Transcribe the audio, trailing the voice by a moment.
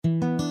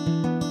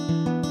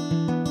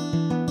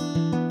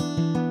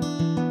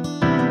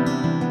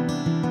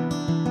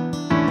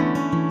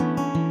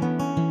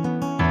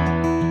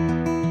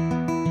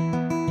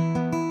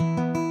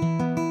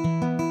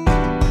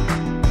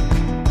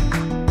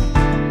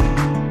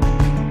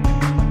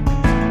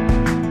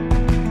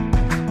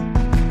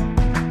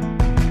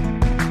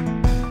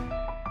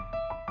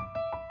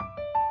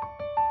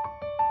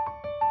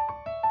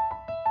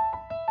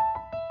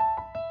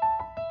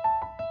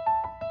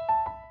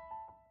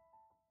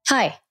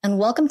Hi, and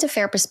welcome to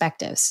Fair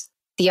Perspectives,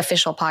 the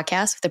official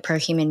podcast of the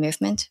pro-human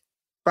movement,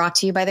 brought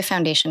to you by the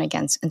Foundation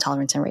Against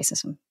Intolerance and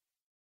Racism.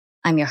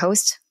 I'm your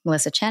host,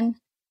 Melissa Chen,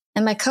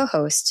 and my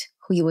co-host,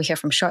 who you will hear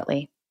from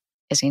shortly,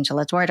 is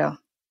Angel Eduardo.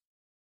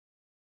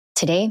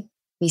 Today,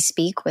 we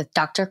speak with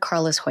Dr.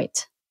 Carlos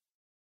Hoyt.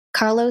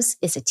 Carlos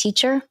is a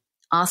teacher,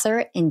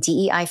 author, and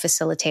DEI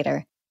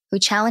facilitator who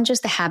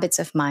challenges the habits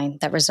of mind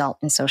that result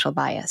in social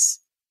bias.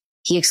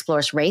 He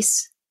explores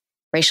race,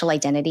 racial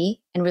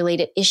identity, and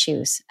related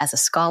issues as a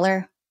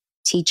scholar,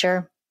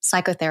 teacher,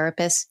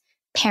 psychotherapist,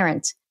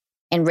 parent,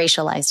 and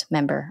racialized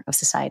member of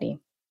society.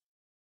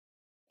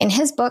 In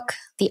his book,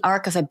 The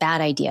Arc of a Bad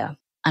Idea,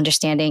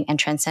 Understanding and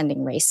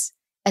Transcending Race,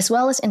 as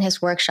well as in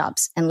his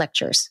workshops and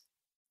lectures,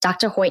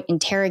 Dr. Hoyt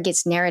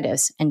interrogates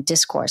narratives and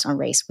discourse on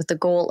race with the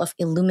goal of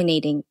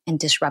illuminating and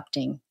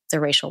disrupting the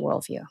racial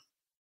worldview.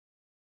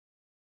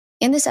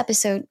 In this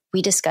episode,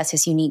 we discuss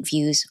his unique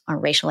views on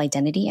racial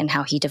identity and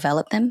how he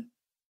developed them,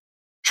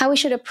 how we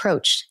should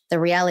approach the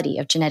reality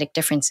of genetic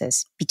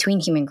differences between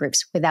human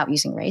groups without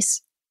using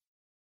race,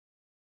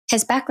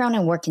 his background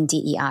and work in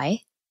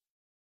DEI,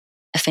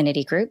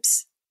 affinity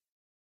groups,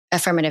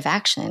 affirmative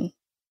action,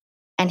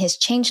 and his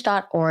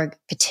Change.org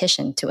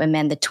petition to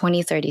amend the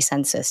 2030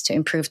 census to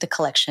improve the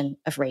collection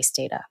of race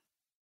data.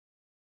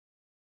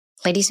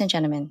 Ladies and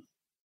gentlemen,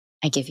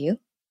 I give you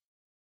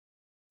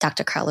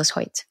Dr. Carlos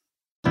Hoyt.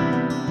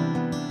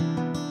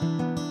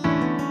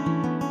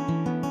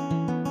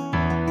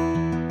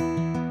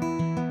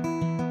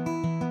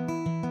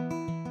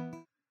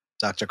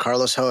 Dr.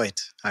 Carlos Hoyt,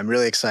 I'm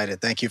really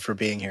excited. Thank you for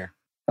being here.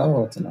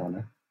 Oh, it's an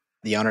honor.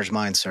 The honor's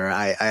mine, sir.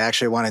 I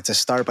actually wanted to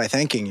start by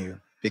thanking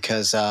you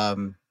because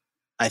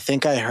I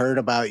think I heard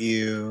about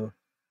you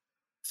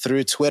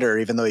through Twitter,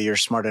 even though you're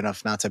smart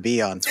enough not to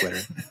be on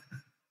Twitter.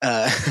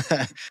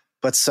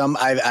 But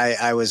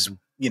I was,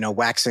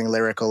 waxing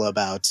lyrical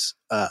about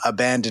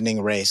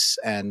abandoning race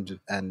and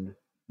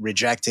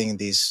rejecting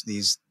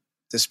these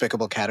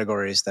despicable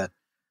categories that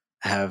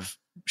have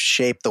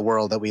shaped the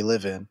world that we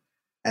live in.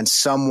 And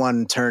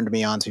someone turned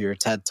me onto your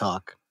TED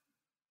Talk,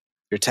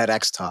 your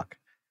TEDx talk,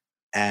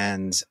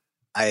 and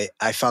I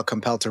felt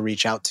compelled to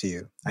reach out to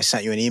you. I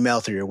sent you an email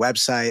through your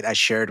website. I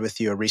shared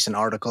with you a recent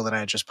article that I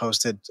had just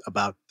posted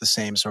about the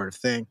same sort of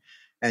thing.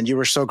 And you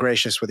were so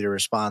gracious with your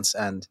response.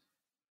 And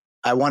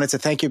I wanted to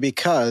thank you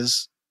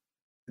because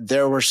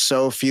there were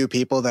so few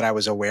people that I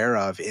was aware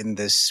of in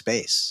this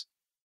space.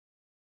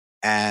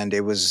 And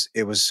it was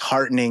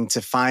heartening to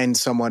find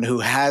someone who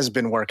has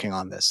been working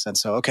on this. And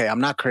so, okay,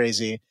 I'm not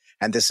crazy.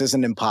 And this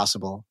isn't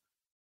impossible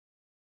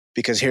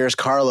because here's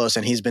Carlos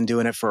and he's been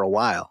doing it for a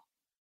while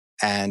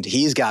and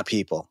he's got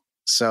people.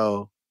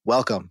 So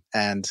welcome.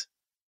 And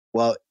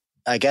well,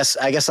 I guess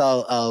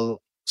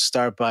I'll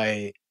start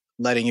by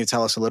letting you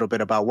tell us a little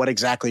bit about what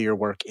exactly your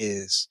work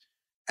is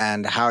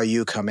and how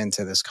you come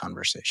into this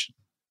conversation.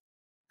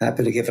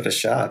 Happy to give it a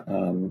shot.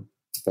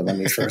 But let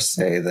me first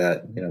say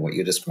that, what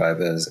you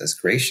describe as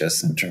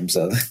gracious in terms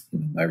of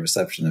my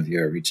reception of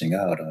your reaching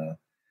out,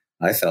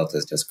 I felt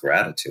as just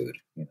gratitude,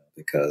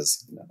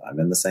 because I'm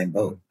in the same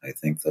boat. I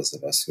think those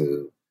of us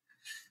who,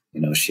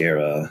 share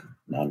a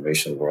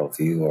non-racial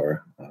worldview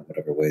or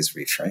whatever ways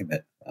we frame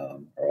it,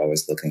 are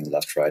always looking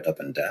left, right, up,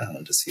 and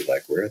down to see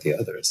where are the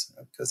others,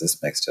 because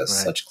this makes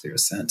just such clear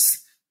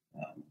sense.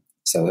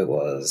 So it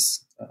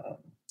was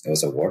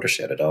a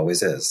watershed. It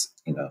always is,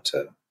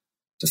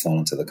 to fall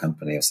into the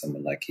company of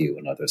someone like you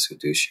and others who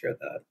do share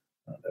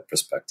that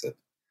perspective.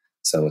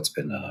 So it's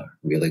been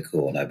really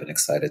cool, and I've been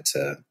excited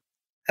to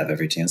have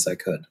every chance I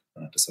could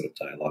to sort of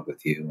dialogue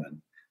with you.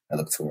 And I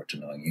look forward to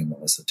knowing you,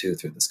 Melissa, too,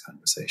 through this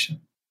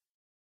conversation.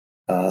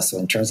 So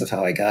in terms of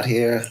how I got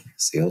here,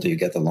 the older you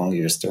get, the longer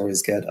your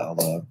stories get.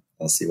 I'll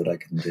see what I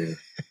can do.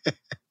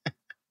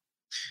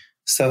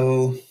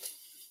 So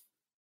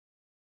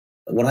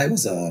when I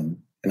was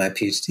in my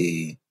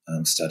PhD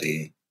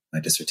study,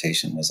 my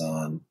dissertation was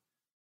on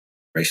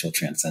racial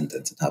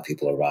transcendence and how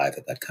people arrive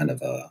at that kind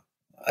of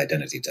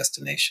identity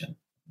destination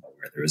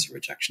where there is a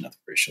rejection of the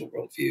racial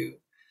worldview.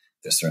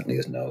 There certainly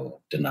is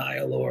no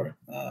denial or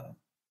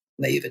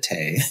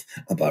naivete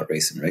about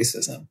race and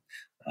racism,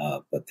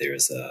 but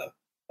there's a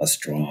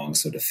strong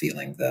sort of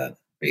feeling that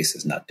race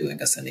is not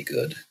doing us any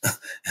good,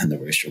 and the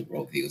racial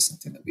worldview is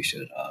something that we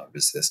should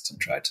resist and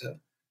try to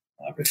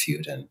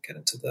refute and get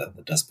into the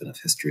dustbin of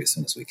history as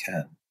soon as we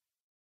can.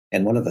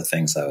 And one of the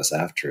things I was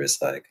after is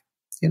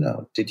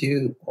did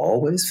you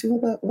always feel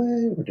that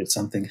way, or did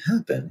something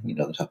happen,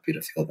 that helped you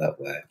to feel that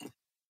way?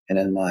 And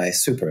in my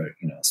super,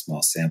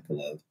 small sample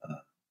of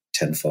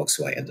 10 folks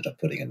who I ended up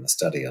putting in the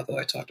study, although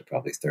I talked to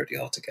probably 30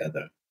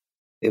 altogether,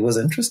 it was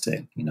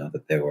interesting,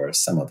 that there were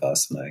some of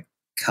us, and I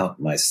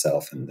count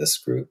myself in this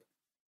group,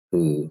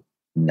 who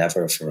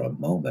never for a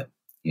moment,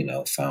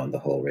 found the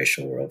whole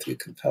racial worldview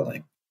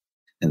compelling.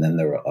 And then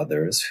there were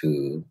others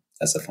who,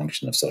 as a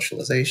function of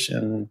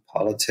socialization,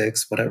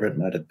 politics, whatever it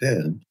might have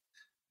been,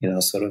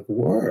 sort of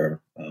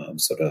were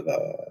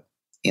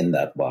in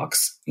that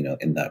box,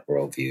 in that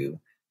worldview.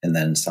 And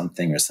then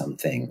something or some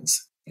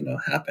things,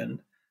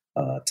 happened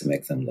to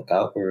make them look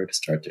outward,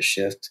 start to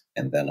shift,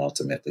 and then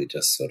ultimately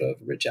just sort of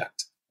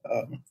reject,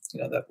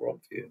 that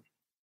worldview.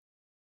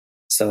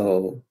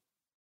 So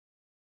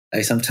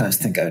I sometimes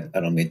think I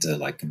don't mean to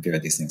like compare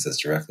these things as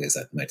directly as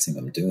that might seem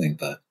I'm doing,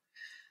 but,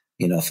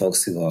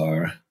 folks who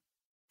are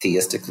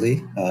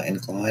theistically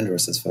inclined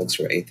versus folks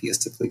who are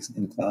atheistically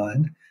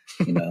inclined,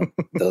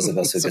 those of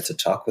us who get to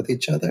talk with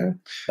each other,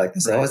 like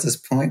there's always this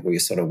point where you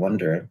sort of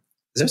wonder,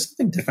 is there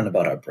something different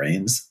about our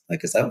brains?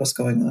 Like, is that what's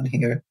going on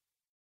here?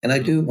 And I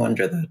do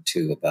wonder that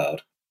too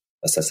about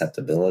a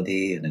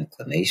susceptibility, an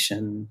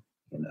inclination,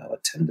 a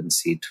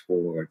tendency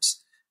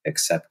towards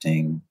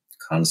accepting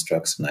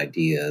constructs and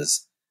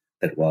ideas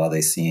that while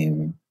they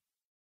seem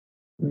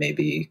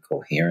maybe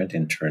coherent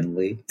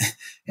internally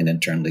and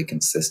internally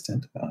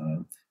consistent,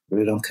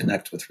 really don't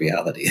connect with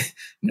reality.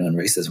 And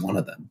race is one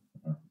of them.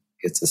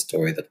 It's a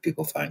story that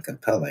people find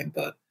compelling,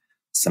 but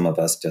some of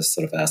us just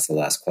sort of ask the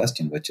last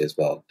question, which is,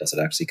 well, does it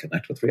actually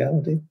connect with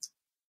reality?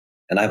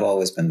 And I've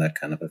always been that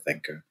kind of a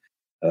thinker.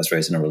 I was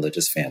raised in a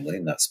religious family,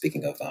 not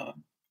speaking of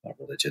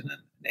religion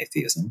and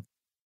atheism.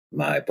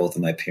 Both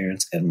of my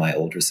parents and my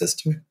older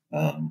sister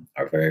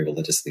are very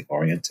religiously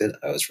oriented.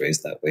 I was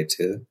raised that way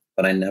too,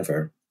 but I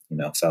never,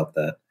 felt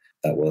that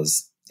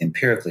was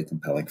empirically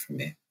compelling for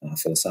me,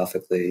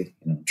 philosophically,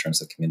 in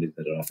terms of community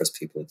that it offers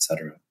people,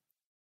 etc.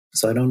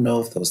 So I don't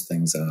know if those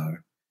things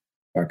are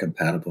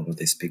compatible or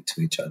they speak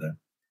to each other.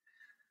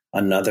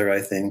 Another,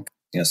 I think,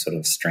 sort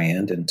of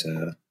strand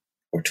into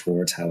or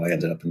towards how I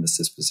ended up in this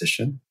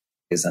disposition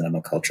is that I'm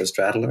a culture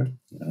straddler.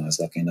 I was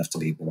lucky enough to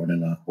be born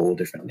in a whole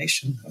different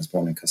nation. I was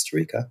born in Costa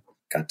Rica,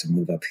 got to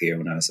move up here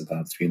when I was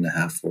about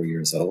 3.5, 4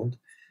 years old.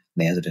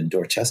 Landed in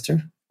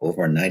Dorchester,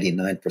 over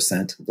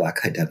 99%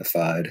 Black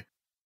identified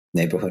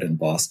neighborhood in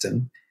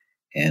Boston,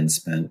 and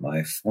spent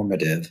my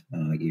formative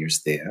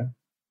years there.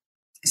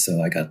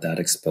 So I got that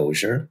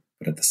exposure.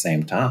 But at the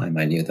same time,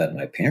 I knew that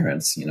my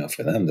parents,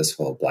 for them, this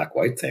whole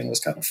black-white thing was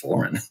kind of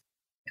foreign.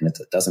 And it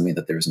doesn't mean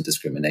that there isn't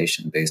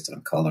discrimination based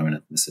on color and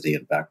ethnicity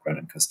and background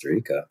in Costa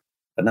Rica,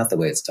 but not the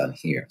way it's done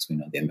here. As we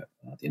know, the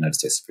United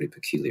States is pretty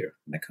peculiar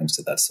when it comes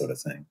to that sort of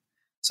thing.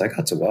 So I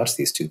got to watch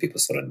these two people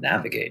sort of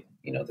navigate,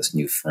 this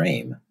new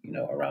frame,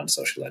 around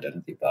social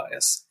identity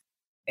bias.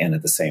 And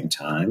at the same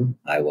time,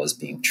 I was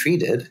being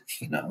treated,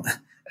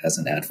 as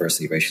an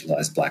adversely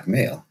racialized Black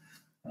male,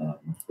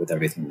 with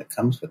everything that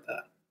comes with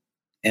that.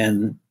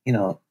 And,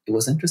 it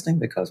was interesting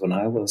because when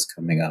I was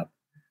coming up,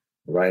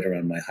 right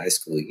around my high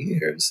school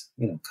years,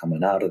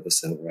 coming out of the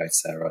civil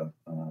rights era,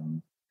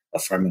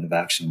 affirmative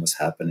action was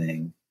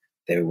happening.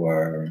 There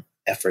were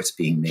efforts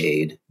being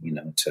made,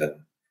 to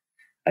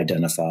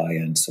identify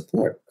and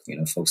support,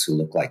 folks who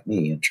look like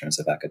me in terms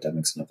of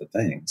academics and other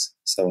things.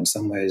 So in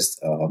some ways,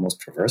 almost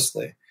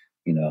perversely,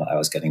 I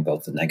was getting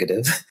both the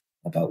negative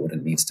about what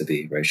it means to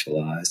be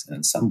racialized, and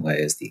in some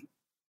ways the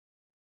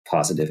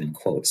positive, in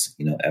quotes,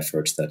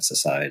 efforts that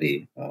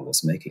society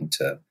was making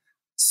to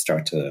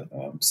start to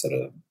sort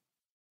of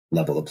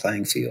level the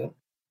playing field,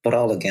 but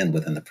all again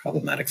within the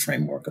problematic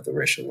framework of the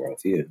racial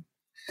worldview.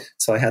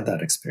 So I had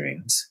that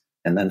experience.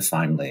 And then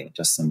finally,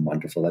 just some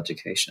wonderful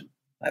education.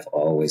 I've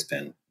always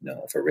been,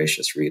 a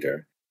voracious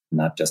reader,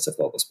 not just of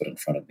what was put in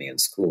front of me in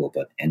school,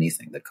 but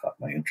anything that caught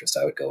my interest,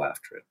 I would go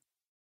after it.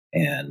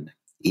 And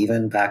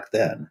even back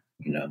then,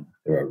 there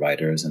were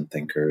writers and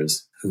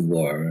thinkers who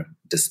were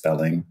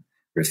dispelling,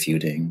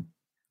 refuting,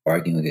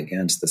 arguing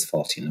against this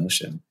faulty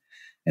notion.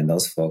 And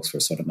those folks were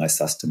sort of my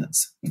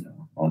sustenance,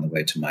 on the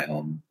way to my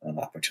own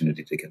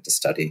opportunity to get to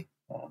study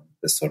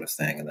this sort of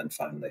thing. And then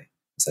finally,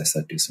 as I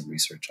said, do some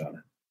research on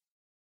it.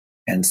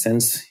 And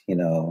since,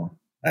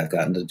 I've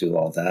gotten to do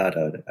all that,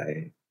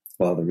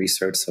 the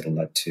research sort of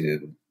led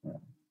to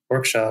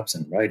workshops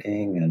and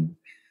writing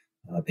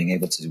and being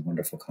able to do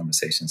wonderful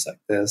conversations like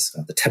this.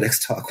 The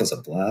TEDx talk was a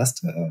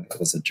blast. It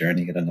was a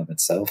journey in and of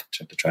itself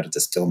to try to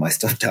distill my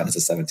stuff down to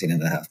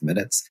 17.5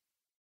 minutes.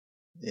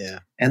 Yeah.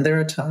 And there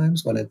are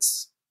times when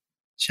it's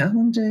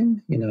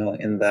challenging,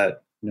 in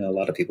that, a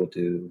lot of people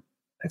do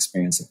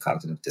experience of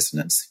cognitive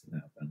dissonance,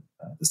 when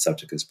the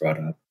subject is brought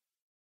up.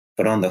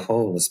 But on the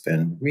whole, it's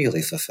been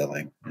really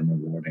fulfilling and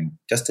rewarding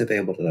just to be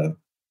able to,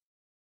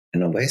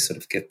 in a way, sort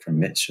of give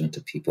permission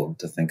to people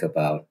to think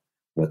about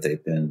what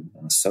they've been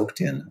soaked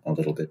in a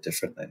little bit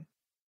differently.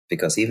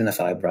 Because even if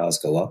eyebrows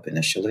go up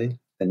initially,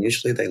 then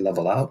usually they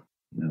level out,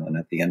 and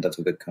at the end of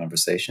a good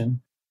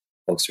conversation,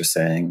 folks are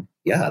saying,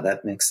 yeah,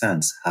 that makes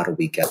sense. How do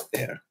we get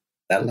there?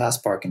 That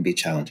last part can be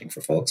challenging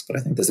for folks, but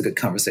I think there's a good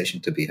conversation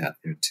to be had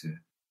there too.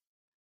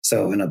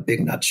 So in a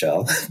big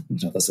nutshell,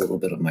 that's a little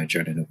bit of my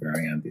journey to where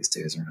I am these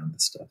days around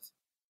this stuff.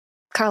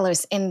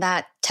 Carlos, in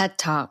that TED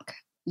Talk,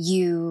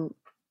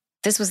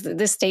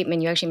 this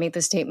statement, you actually made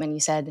this statement, you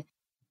said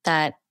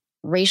that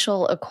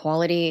racial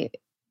equality,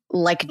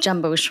 like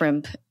jumbo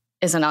shrimp,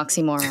 is an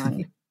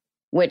oxymoron,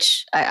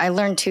 which I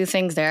learned two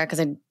things there because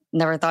I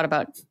never thought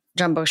about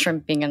jumbo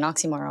shrimp being an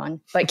oxymoron.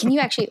 But can you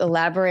actually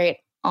elaborate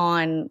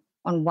on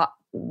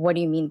what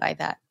do you mean by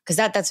that? Because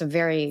that's a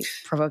very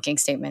provoking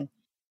statement.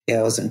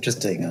 Yeah, it was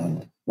interesting.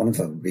 One of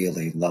the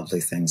really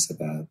lovely things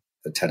about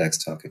the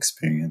TEDx talk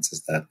experience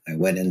is that I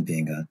went in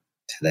being a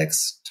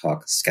TEDx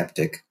talk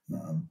skeptic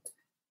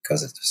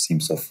because it just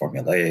seems so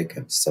formulaic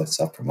and so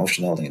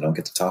self-promotional, and you don't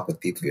get to talk with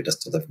people, you're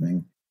just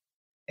delivering.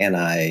 And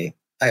I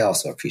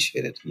also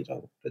appreciated,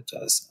 what it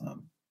does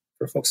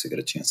for folks who get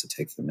a chance to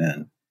take them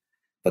in.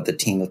 But the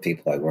team of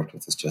people I worked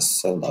with was just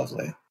so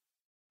lovely.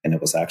 And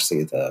it was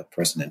actually the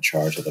person in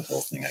charge of the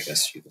whole thing, I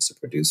guess she was a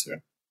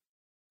producer,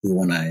 who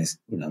when I,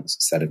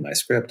 said in my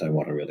script, I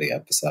want to really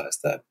emphasize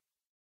that,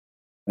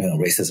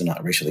 racism,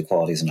 not racial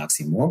equality is an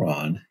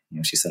oxymoron.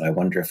 She said, I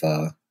wonder if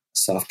a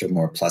softer,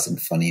 more pleasant,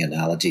 funny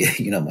analogy,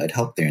 might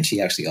help there. And she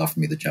actually offered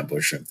me the jumbo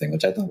shrimp thing,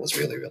 which I thought was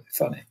really, really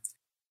funny.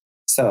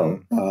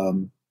 So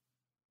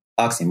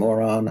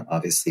oxymoron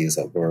obviously is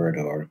a word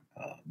or,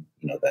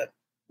 that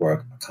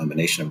word, a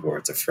combination of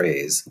words, a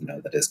phrase,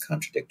 that is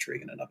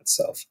contradictory in and of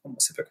itself,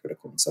 almost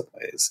hypocritical in some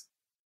ways.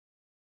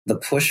 The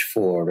push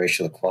for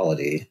racial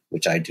equality,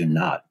 which I do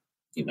not,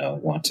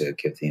 want to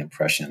give the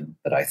impression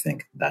that I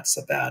think that's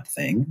a bad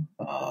thing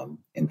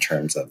in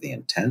terms of the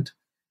intent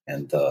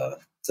and the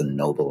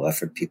noble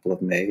effort people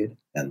have made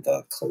and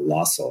the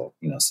colossal,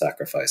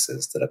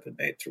 sacrifices that have been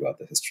made throughout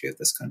the history of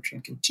this country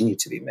and continue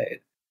to be made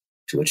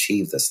to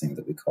achieve this thing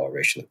that we call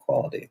racial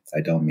equality.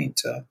 I don't mean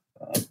to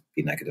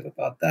be negative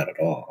about that at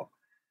all.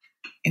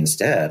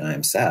 Instead,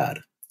 I'm sad,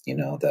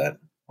 that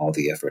all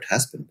the effort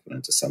has been put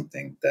into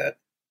something that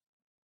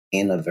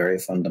in a very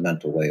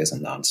fundamental way is a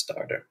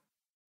non-starter,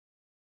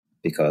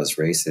 because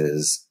race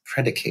is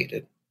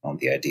predicated on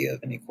the idea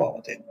of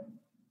inequality.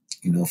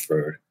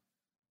 For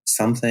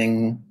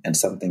something and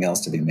something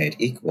else to be made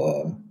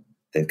equal,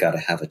 they've got to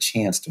have a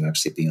chance to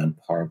actually be on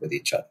par with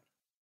each other.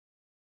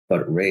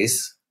 But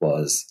race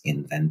was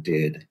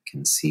invented,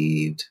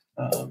 conceived,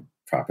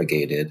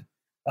 propagated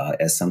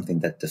as something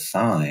that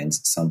defines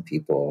some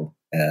people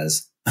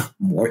as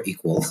more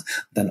equal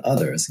than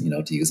others,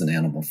 to use an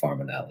Animal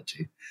Farm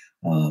analogy.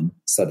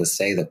 So to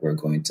say that we're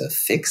going to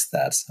fix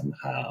that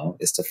somehow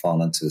is to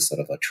fall into sort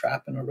of a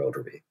trap and a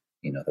rotary,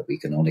 that we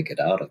can only get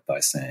out of by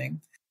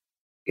saying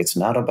it's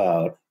not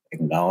about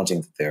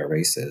acknowledging that there are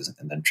races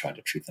and then trying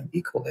to treat them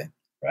equally,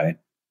 right?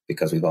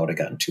 Because we've already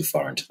gotten too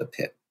far into the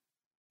pit.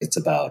 It's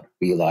about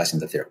realizing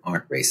that there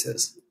aren't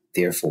races.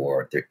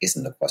 Therefore, there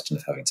isn't a question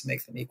of having to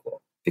make them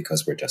equal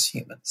because we're just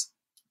humans.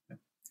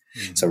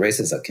 Mm-hmm. So race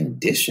is a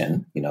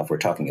condition, if we're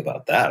talking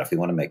about that, if we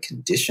want to make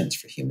conditions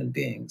for human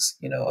beings,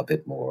 a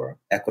bit more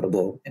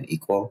equitable and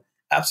equal,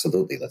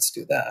 absolutely, let's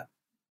do that.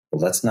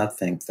 But let's not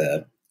think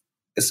that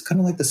it's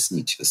kind of like the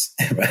Sneetches,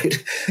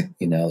 right?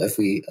 If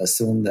we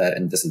assume that,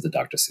 and this is the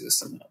Dr.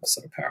 Seuss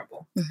sort of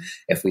parable,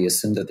 if we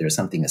assume that there's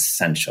something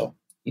essential,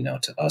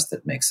 to us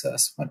that makes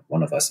us,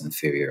 one of us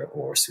inferior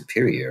or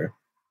superior,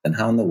 then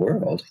how in the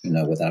world,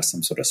 without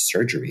some sort of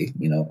surgery,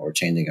 or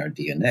changing our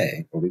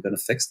DNA, are we going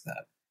to fix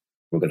that?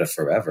 We're going to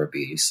forever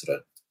be sort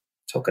of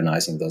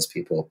tokenizing those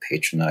people,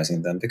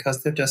 patronizing them,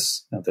 because they're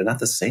just, they're not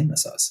the same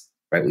as us,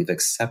 right? We've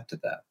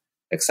accepted that.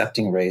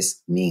 Accepting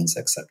race means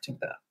accepting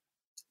that.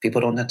 People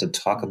don't have to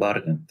talk about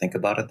it and think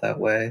about it that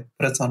way,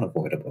 but it's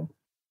unavoidable.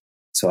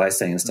 So I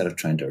say, instead of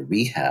trying to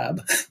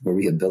rehab or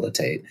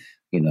rehabilitate,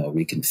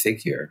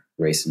 reconfigure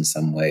race in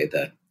some way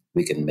that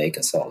we can make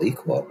us all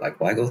equal, like,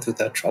 why go through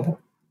that trouble?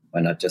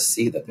 Why not just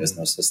see that there's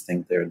no such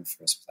thing there in the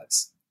first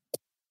place?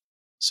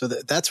 So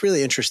that's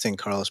really interesting,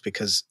 Carlos,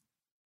 because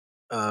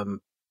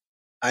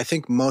I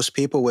think most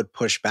people would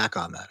push back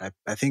on that.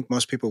 I think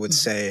most people would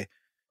say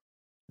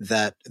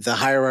that the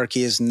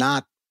hierarchy is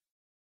not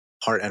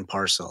part and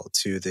parcel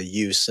to the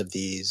use of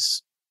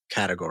these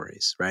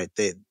categories, right?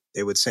 They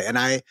would say, and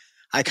I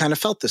kind of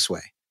felt this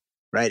way,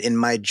 right? In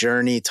my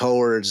journey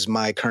towards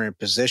my current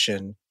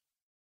position,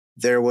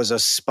 there was a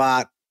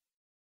spot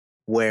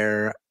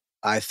where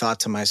I thought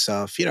to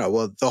myself,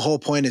 well, the whole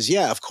point is,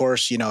 yeah, of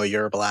course,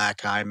 you're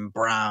black, I'm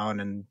brown,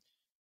 and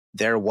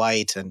they're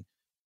white. And,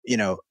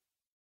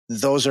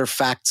 those are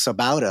facts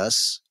about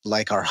us,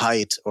 like our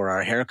height or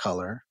our hair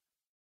color,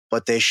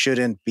 but they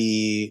shouldn't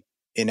be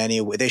in any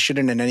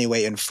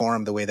way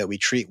inform the way that we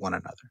treat one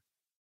another.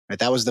 Right?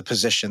 That was the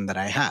position that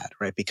I had,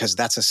 right? Because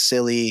that's a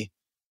silly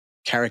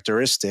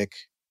characteristic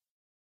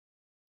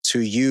to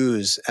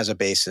use as a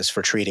basis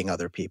for treating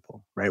other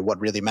people, right?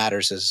 What really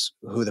matters is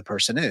who the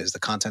person is, the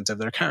content of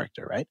their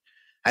character, right?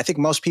 I think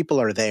most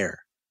people are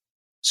there.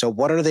 So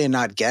what are they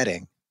not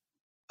getting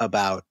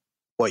about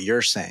what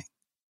you're saying?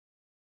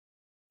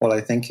 Well,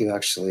 I think you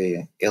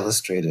actually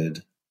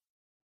illustrated,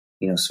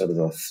 sort of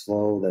the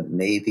flow that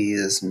maybe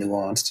is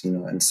nuanced,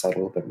 and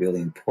subtle, but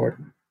really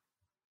important,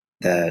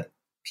 that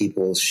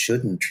people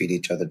shouldn't treat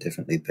each other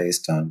differently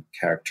based on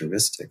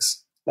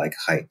characteristics like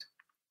height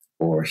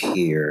or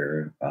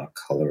hair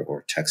color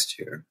or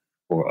texture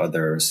or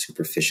other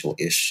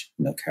superficial-ish,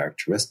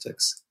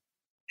 characteristics.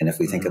 And if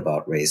we think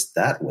about race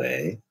that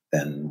way,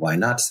 then why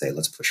not say,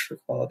 let's push for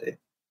equality?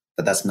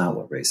 But that's not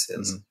what race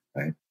is,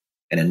 right?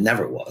 And it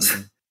never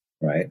was,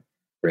 right?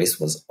 Race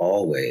was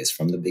always,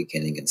 from the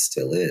beginning and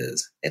still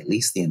is, at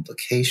least the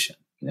implication,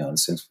 and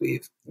since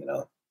we've,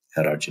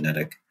 had our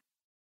genetic,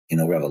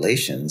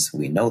 revelations,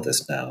 we know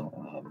this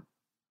now,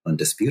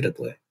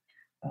 undisputably,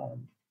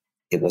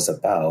 It was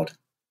about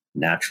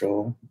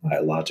natural,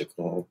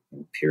 biological,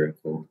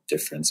 empirical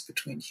difference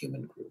between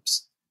human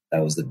groups.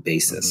 That was the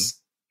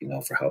basis,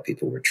 for how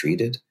people were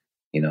treated,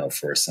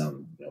 for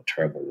some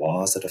terrible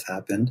laws that have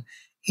happened,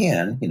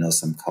 and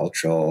some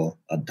cultural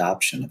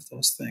adoption of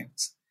those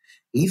things.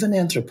 Even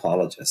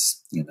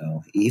anthropologists,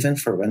 even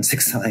forensic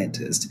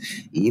scientists,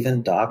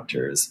 even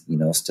doctors,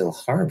 still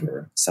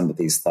harbor some of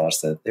these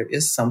thoughts that there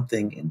is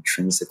something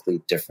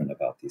intrinsically different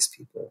about these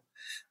people.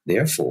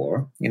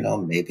 Therefore,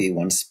 maybe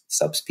one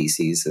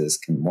subspecies is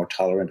more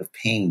tolerant of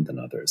pain than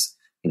others.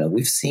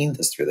 We've seen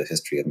this through the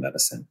history of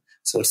medicine.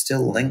 So it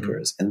still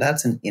lingers. And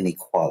that's an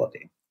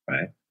inequality,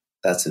 right?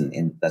 That's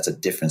a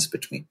difference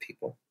between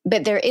people.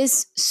 But there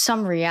is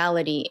some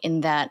reality in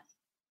that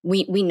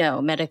we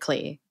know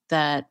medically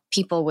that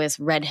people with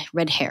red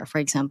hair, for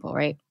example,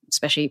 right,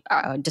 especially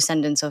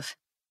descendants of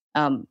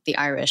the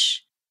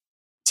Irish,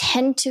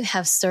 tend to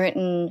have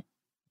certain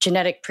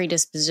genetic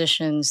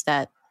predispositions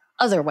that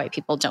other white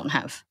people don't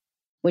have,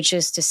 which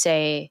is to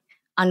say,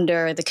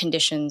 under the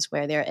conditions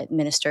where they're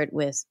administered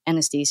with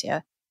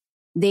anesthesia,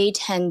 they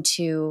tend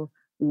to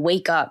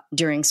wake up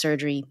during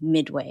surgery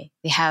midway.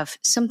 They have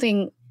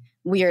something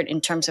weird in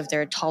terms of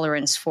their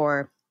tolerance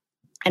for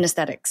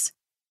anesthetics.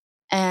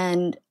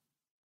 And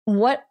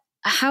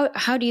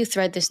how do you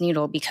thread this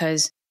needle?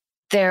 Because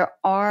there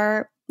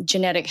are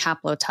genetic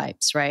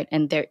haplotypes, right?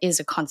 And there is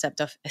a concept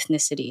of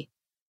ethnicity.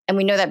 And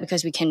we know that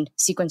because we can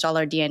sequence all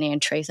our DNA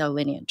and trace our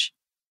lineage.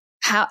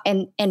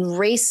 And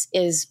race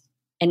is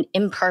an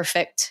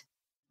imperfect,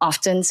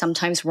 often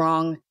sometimes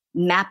wrong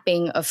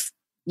mapping of,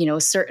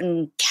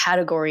 certain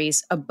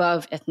categories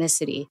above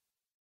ethnicity.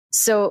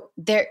 So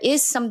there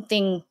is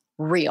something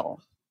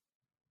real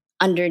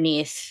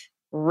underneath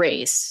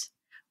race,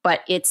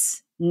 but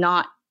it's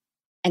not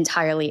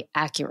entirely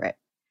accurate.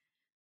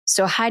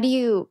 So how do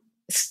you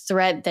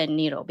thread the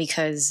needle?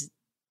 Because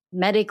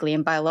medically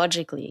and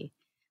biologically,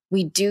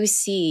 we do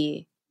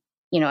see,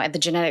 at the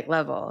genetic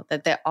level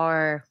that there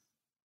are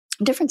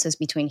differences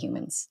between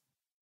humans.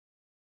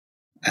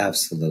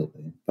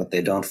 Absolutely. But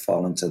they don't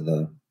fall into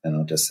the,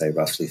 just say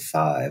roughly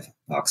 5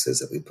 boxes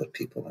that we put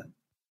people in.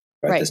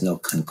 Right? There's no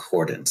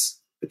concordance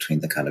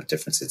between the kind of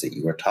differences that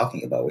you are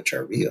talking about, which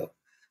are real.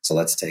 So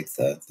let's take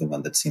the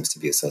one that seems to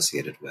be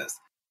associated with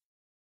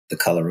the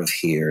color of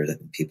hair,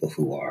 that people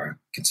who are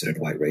considered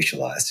white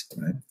racialized,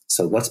 right?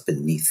 So what's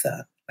beneath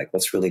that? Like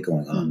what's really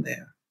going on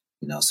there?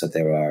 So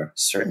there are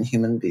certain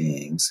human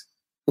beings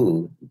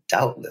who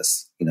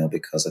doubtless,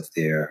 because of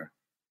their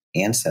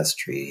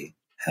ancestry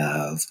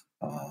have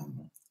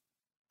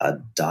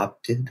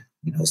adopted,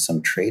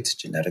 some traits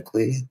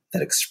genetically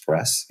that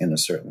express in a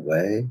certain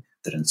way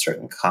that in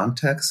certain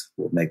contexts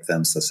will make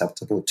them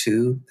susceptible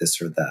to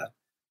this or that.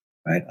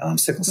 Right.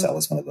 Sickle cell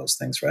is one of those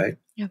things, right?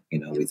 Yeah.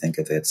 We think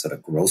of it sort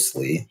of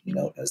grossly,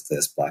 as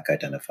this Black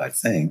identified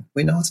thing.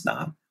 We know it's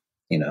not.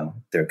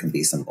 There can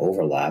be some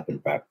overlap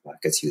and Black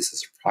gets used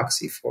as a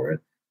proxy for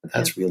it. But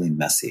that's really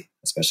messy,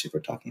 especially if we're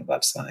talking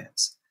about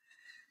science.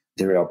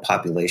 There are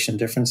population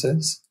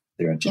differences.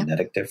 There are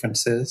genetic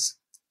differences.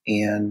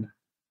 And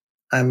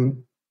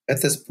I'm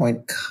at this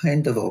point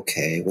kind of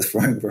okay with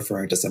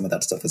referring to some of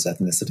that stuff as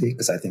ethnicity,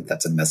 because I think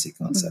that's a messy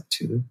concept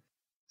too.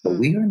 But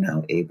we are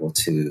now able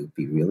to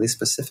be really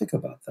specific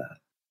about that.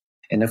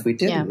 And if we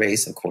did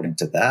race according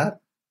to that,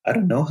 I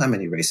don't know how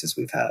many races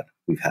we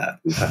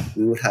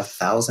would have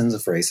thousands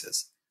of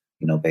races,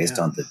 based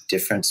on the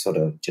different sort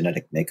of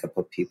genetic makeup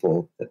of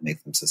people that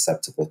make them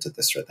susceptible to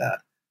this or that.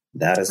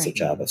 That is the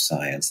job of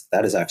science.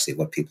 That is actually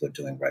what people are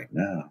doing right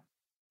now.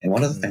 And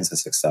one of the things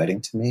that's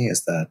exciting to me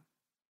is that,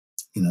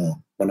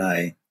 when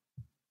I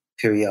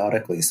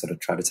periodically sort of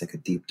try to take a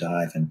deep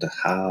dive into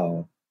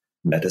how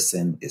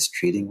medicine is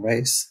treating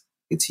race,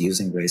 it's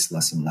using race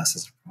less and less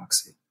as a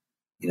proxy.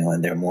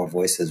 And there are more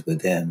voices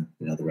within,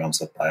 the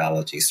realms of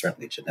biology,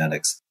 certainly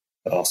genetics,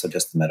 but also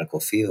just the medical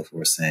field who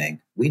are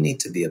saying we need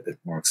to be a bit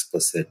more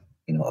explicit,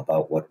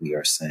 about what we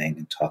are saying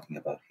and talking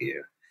about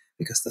here,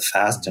 because the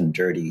fast and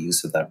dirty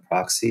use of that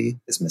proxy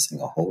is missing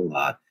a whole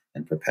lot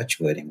and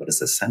perpetuating what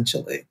is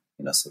essentially,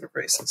 sort of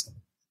racism.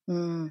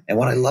 And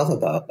what I love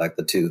about like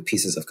the 2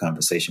 pieces of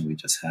conversation we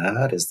just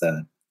had is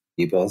that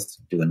you both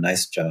do a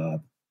nice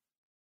job,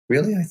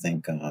 really, I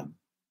think,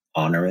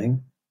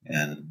 honoring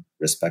and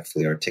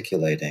respectfully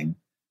articulating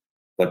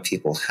what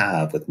people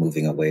have with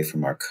moving away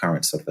from our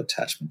current sort of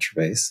attachment to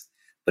race.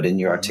 But in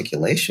your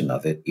articulation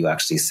of it, you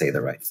actually say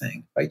the right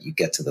thing, right? You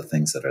get to the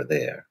things that are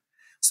there.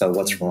 So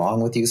what's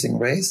wrong with using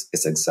race?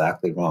 It's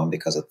exactly wrong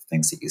because of the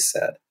things that you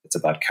said. It's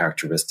about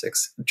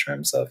characteristics in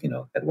terms of,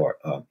 Edward,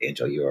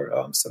 Angel, you're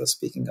sort of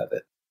speaking of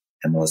it.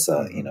 And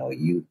Melissa,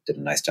 you did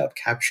a nice job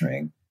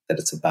capturing that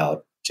it's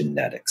about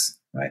genetics,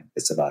 right?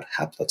 It's about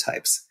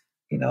haplotypes.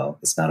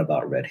 It's not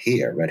about red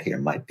hair. Red hair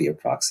might be a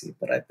proxy,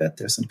 but I bet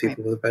there's some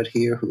people with red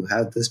hair who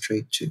have this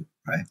trait too,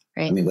 right?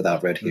 I mean,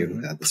 without red hair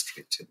who have this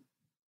trait too.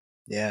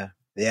 Yeah.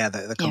 Yeah.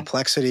 The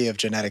complexity of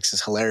genetics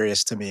is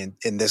hilarious to me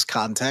in this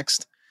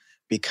context,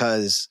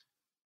 because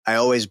I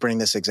always bring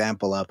this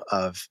example up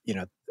of,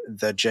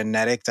 the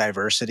genetic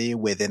diversity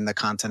within the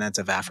continent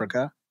of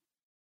Africa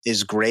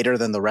is greater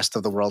than the rest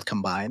of the world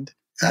combined.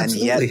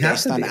 Absolutely, and yet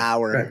based on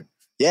our, right.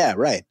 Yeah,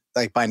 right.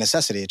 Like by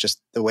necessity, it's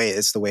just the way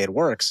it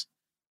works.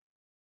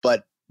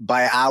 But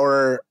by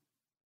our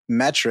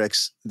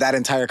metrics, that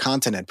entire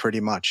continent pretty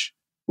much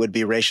would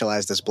be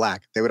racialized as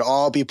Black. They would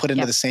all be put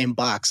into the same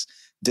box,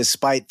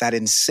 despite that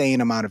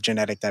insane amount of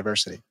genetic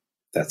diversity.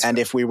 And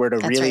if we were to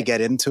really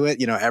get into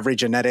it, every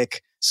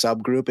genetic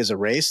subgroup is a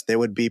race. There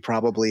would be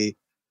probably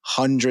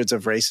hundreds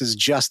of races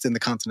just in the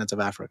continent of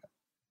Africa.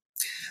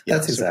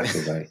 That's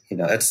exactly right.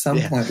 At some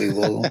point we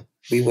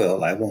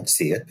will, I won't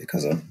see it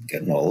because I'm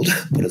getting old,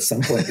 but at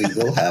some point we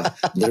will have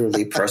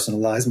literally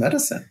personalized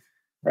medicine,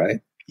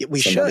 right?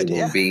 Somebody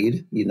will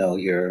read,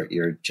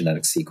 your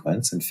genetic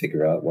sequence and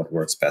figure out what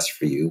works best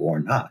for you or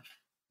not.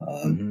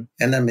 And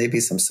there may be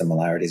some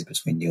similarities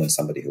between you and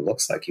somebody who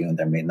looks like you, and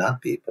there may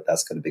not be, but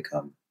that's going to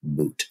become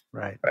moot.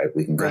 Right.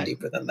 We can go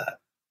deeper than that.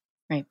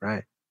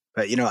 Right.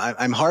 But,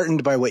 I'm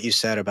heartened by what you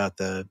said about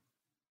the,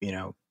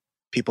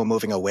 people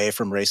moving away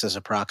from race as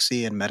a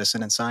proxy in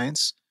medicine and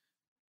science.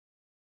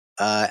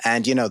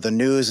 And, the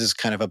news is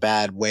kind of a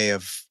bad way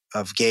of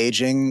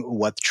gauging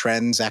what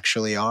trends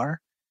actually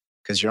are,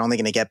 because you're only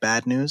going to get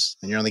bad news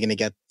and you're only going to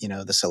get,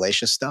 the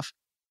salacious stuff.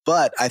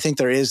 But I think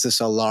there is this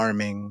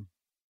alarming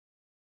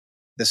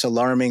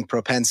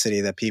propensity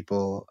that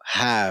people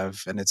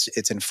have, and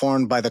it's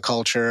informed by the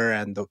culture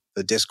and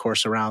the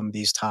discourse around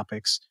these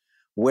topics,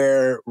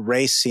 where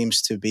race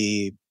seems to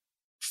be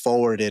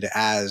forwarded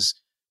as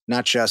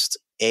not just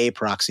a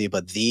proxy,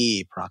 but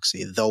the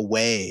proxy, the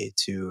way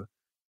to,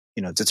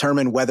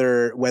 determine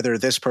whether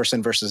this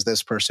person versus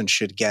this person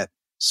should get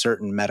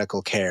certain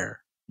medical care.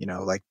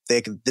 Like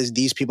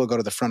these people go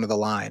to the front of the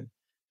line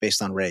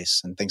based on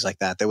race and things like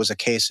that. There was a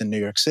case in New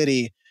York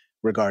City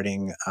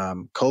regarding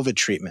COVID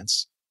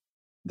treatments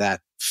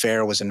that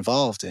FAIR was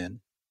involved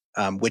in,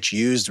 which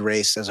used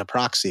race as a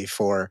proxy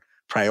for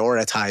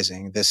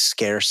prioritizing this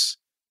scarce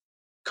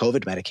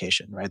COVID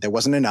medication, right? There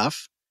wasn't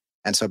enough.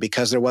 And so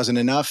because there wasn't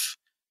enough,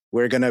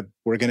 we're gonna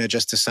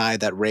just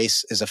decide that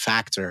race is a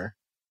factor,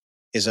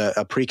 is a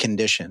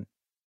precondition,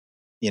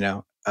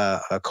 a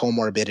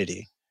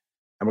comorbidity.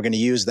 And we're going to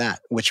use that,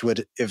 which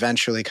would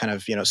eventually kind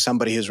of,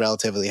 somebody who's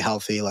relatively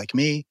healthy like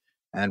me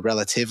and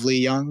relatively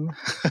young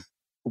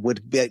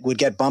would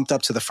get bumped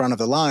up to the front of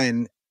the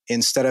line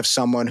instead of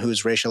someone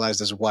who's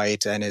racialized as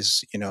white and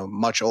is,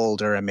 much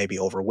older and maybe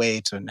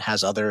overweight and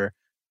has other,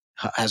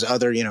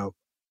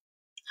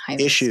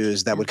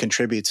 issues that would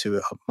contribute to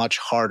a much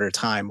harder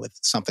time with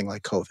something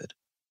like COVID.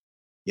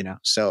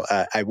 So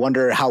I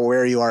wonder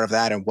where you are of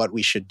that and what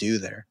we should do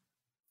there.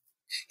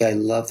 Yeah, I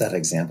love that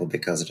example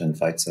because it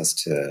invites us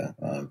to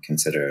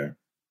consider,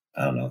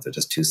 I don't know if they're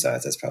just two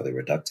sides, that's probably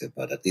reductive,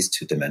 but at least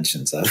two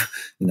dimensions of,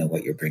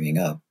 what you're bringing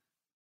up.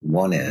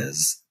 One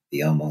is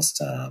the almost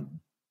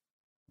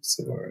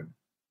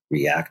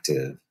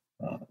reactive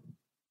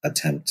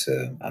attempt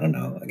to, I don't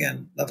know,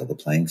 again, level the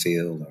playing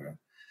field or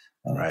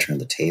turn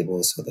the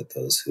tables so that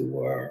those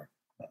who are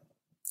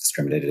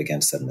discriminated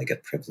against suddenly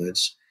get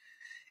privilege.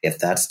 If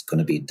that's going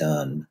to be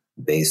done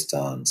based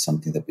on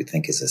something that we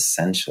think is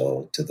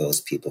essential to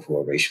those people who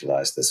are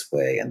racialized this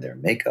way and their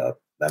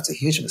makeup, that's a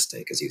huge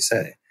mistake, as you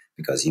say,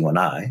 because you and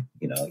I,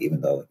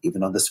 even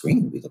on the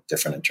screen, we look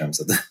different in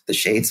terms of the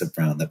shades of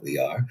brown that we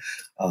are.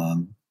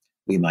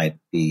 We might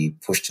be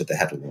pushed to the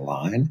head of the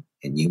line,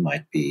 and you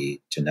might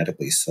be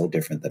genetically so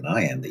different than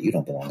I am that you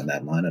don't belong in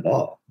that line at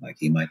all.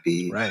 Like you might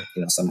be,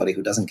 somebody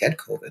who doesn't get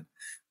COVID,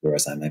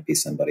 whereas I might be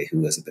somebody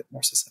who is a bit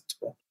more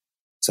susceptible.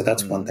 So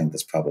that's one thing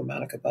that's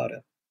problematic about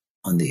it.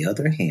 On the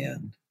other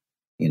hand,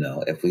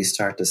 if we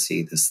start to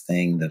see this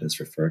thing that is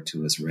referred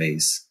to as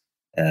race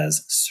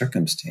as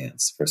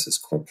circumstance versus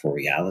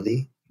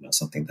corporeality,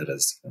 something that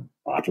is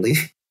bodily,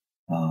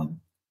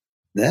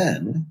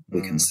 then we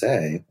can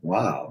say,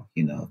 wow,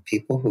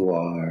 people who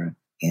are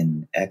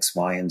in X,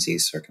 Y, and Z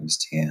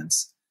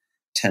circumstance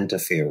tend to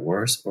fare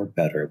worse or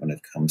better when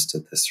it comes to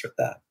this or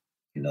that.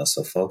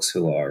 So folks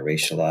who are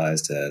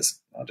racialized as,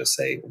 I'll just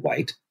say,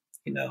 white,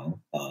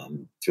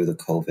 through the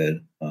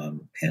COVID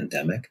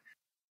pandemic,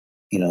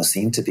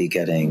 seem to be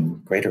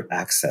getting greater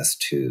access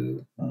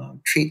to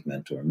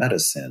treatment or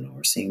medicine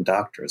or seeing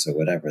doctors or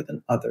whatever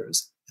than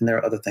others. And there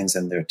are other things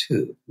in there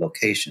too: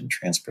 location,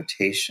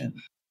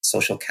 transportation,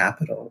 social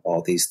capital,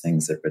 all these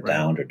things that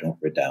redound or don't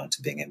redound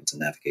to being able to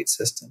navigate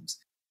systems.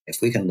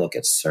 If we can look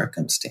at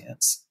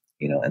circumstance,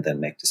 and then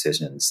make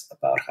decisions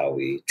about how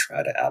we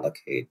try to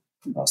allocate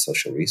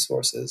social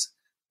resources,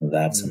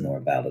 that's a more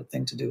valid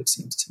thing to do, it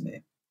seems to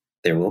me.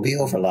 There will be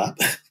overlap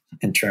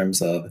in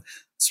terms of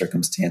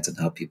circumstance and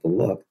how people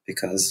look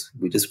because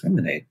we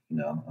discriminate,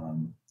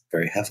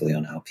 very heavily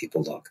on how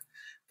people look.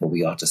 But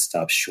we ought to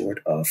stop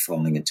short of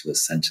falling into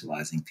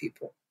essentializing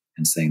people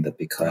and saying that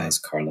because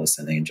Carlos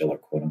and Angel are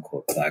quote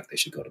unquote Black, they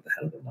should go to the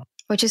head of the line.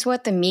 Which is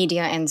what the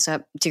media ends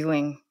up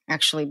doing,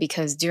 actually,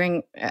 because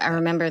I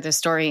remember the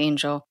story,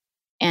 Angel,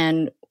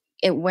 and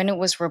when it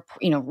was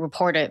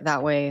reported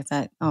that way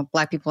that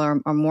Black people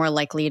are more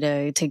likely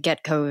to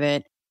get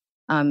COVID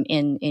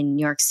in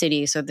New York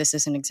City. So this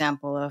is an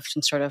example of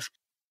some sort of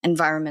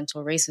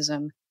environmental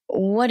racism.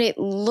 what it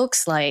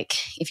looks like,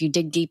 if you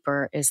dig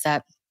deeper, is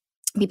that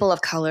people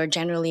of color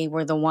generally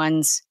were the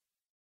ones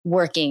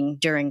working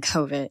during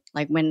COVID,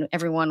 like when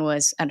everyone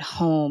was at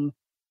home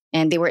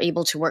and they were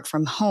able to work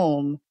from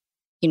home.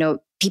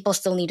 People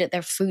still needed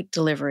their food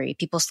delivery.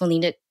 People still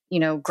needed,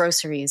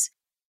 groceries.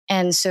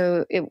 And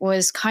so it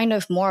was kind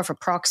of more of a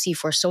proxy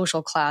for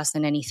social class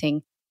than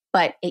anything,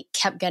 but it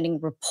kept getting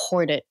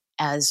reported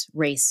as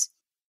race.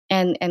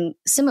 And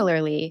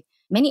similarly,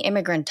 many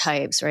immigrant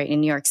types, right,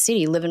 in New York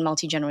City live in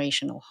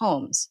multi-generational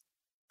homes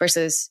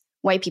versus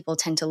white people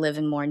tend to live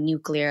in more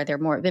nuclear. They're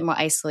a bit more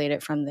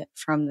isolated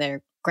from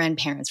their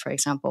grandparents, for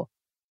example.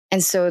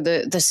 And so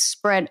the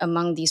spread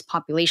among these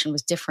population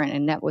was different,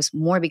 and that was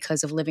more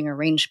because of living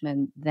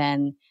arrangement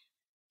than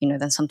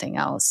something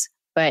else.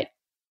 But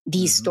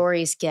these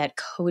stories get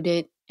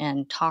coded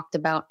and talked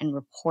about and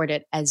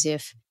reported as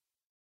if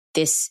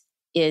this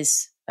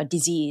is a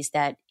disease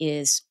that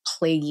is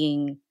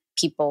plaguing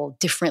people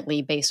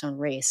differently based on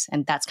race.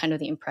 And that's kind of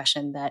the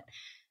impression that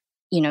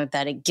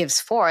that it gives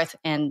forth.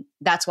 And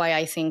that's why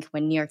I think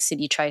when New York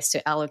City tries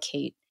to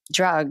allocate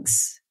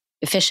drugs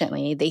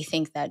efficiently, they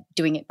think that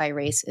doing it by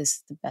race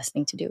is the best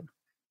thing to do.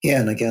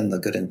 Yeah, and again, the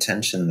good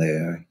intention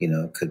there,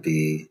 could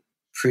be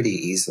pretty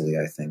easily,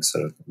 I think,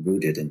 sort of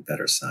rooted in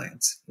better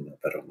science,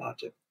 better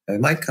logic. And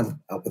we might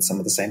come up with some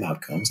of the same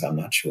outcomes, I'm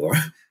not sure,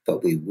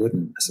 but we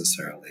wouldn't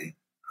necessarily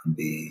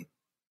be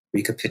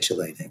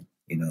recapitulating,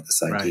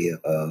 this idea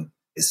of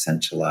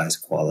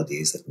essentialized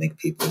qualities that make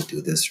people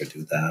do this or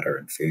do that, or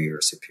inferior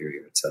or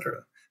superior, et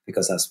cetera,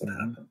 because that's what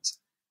happens.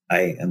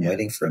 I am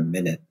waiting for a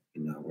minute,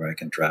 where I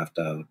can draft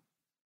out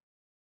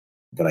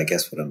what I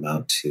guess would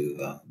amount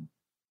to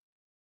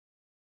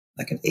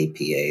like an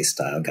APA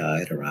style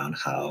guide around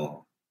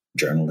how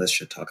journalists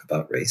should talk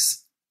about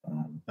race.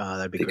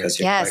 That'd be because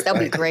great. Yes, that'd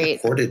be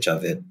great. The cordage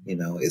of it,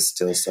 is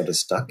still sort of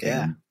stuck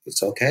in.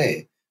 It's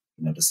okay,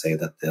 to say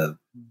that the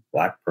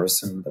Black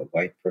person, the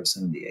white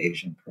person, the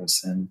Asian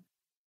person,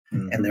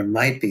 and there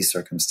might be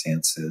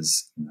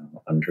circumstances,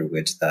 under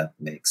which that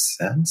makes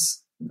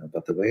sense.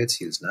 But the way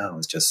it's used now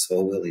is just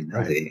so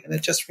willy-nilly, and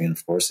it just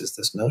reinforces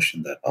this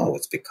notion that,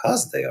 it's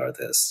because they are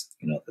this,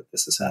 that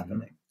this is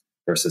happening,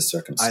 versus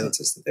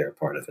circumstances that they're a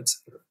part of,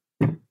 etc.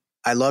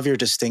 I love your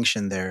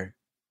distinction there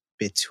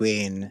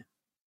between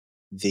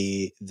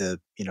the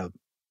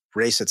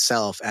race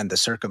itself and the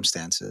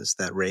circumstances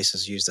that race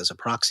is used as a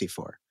proxy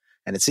for.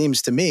 And it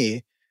seems to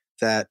me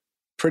that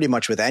pretty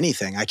much with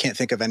anything, I can't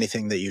think of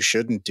anything that you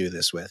shouldn't do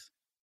this with.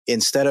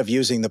 Instead of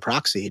using the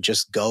proxy,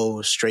 just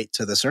go straight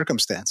to the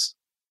circumstance,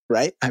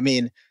 right? I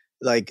mean,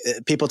 like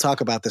people talk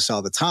about this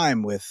all the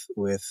time with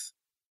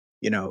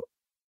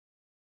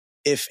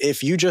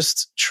if you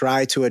just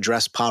try to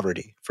address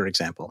poverty, for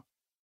example,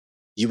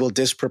 you will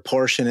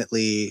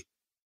disproportionately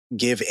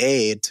give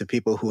aid to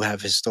people who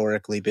have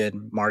historically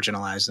been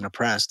marginalized and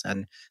oppressed.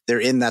 And they're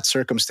in that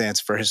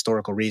circumstance for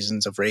historical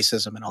reasons of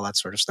racism and all that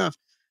sort of stuff.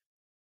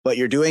 But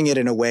you're doing it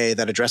in a way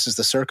that addresses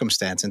the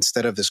circumstance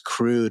instead of this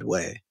crude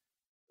way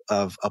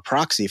of a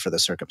proxy for the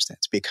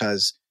circumstance.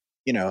 Because,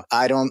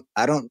 I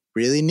don't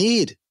really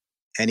need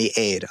any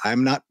aid.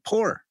 I'm not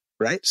poor,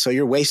 right? So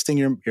you're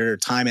wasting your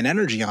time and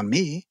energy on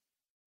me.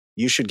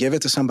 You should give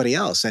it to somebody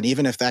else. And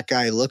even if that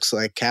guy looks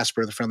like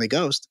Casper the Friendly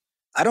Ghost,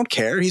 I don't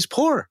care. He's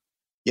poor.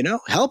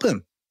 Help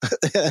him.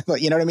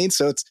 You know what I mean?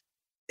 So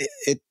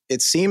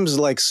it seems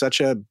like such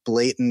a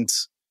blatantly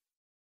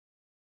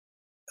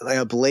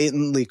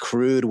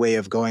crude way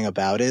of going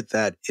about it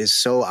that is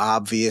so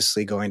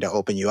obviously going to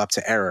open you up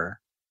to error.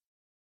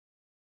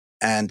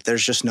 And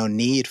there's just no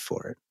need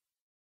for it.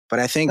 But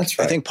I think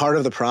I think part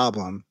of the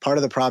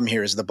problem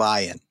here is the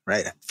buy-in,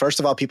 right? First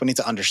of all, people need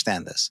to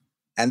understand this.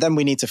 And then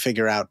we need to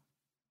figure out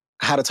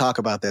how to talk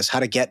about this, how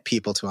to get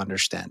people to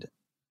understand it,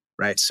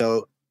 right?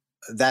 So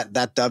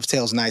that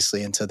dovetails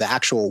nicely into the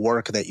actual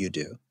work that you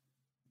do.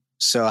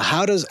 So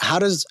how does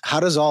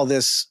all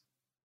these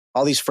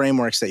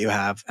frameworks that you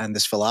have and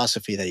this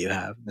philosophy that you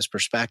have, this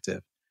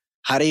perspective,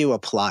 how do you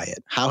apply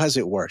it? How has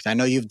it worked? I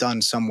know you've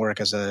done some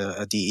work as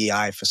a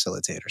DEI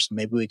facilitator, so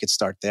maybe we could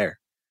start there.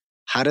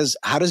 How does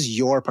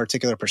your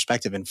particular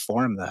perspective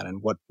inform that,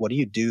 and what do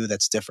you do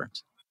that's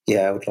different?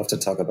 Yeah, I would love to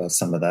talk about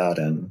some of that,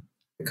 and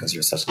because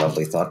you're such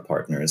lovely thought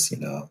partners,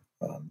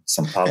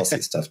 some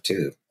policy stuff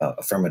too.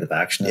 Affirmative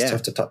action is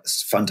tough to talk.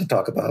 It's fun to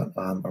talk about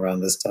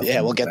around this stuff.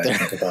 Yeah, we'll get there.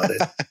 Think about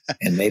it,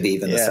 and maybe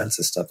even the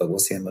census stuff. But we'll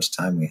see how much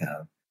time we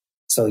have.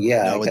 So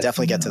we'll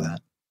definitely get to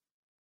that.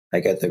 I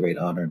get the great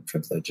honor and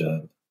privilege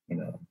of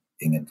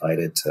being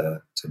invited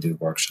to do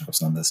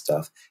workshops on this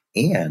stuff,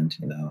 and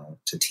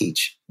to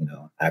teach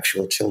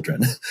actual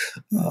children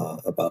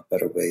about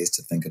better ways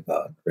to think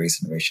about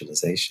race and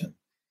racialization.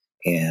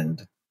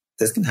 And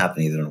this can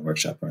happen either in a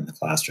workshop or in the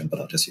classroom, but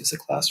I'll just use the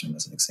classroom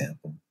as an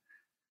example.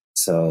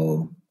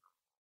 So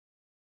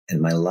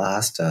in my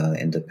last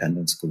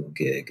independent school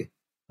gig,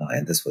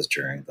 and this was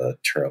during the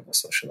terrible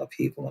social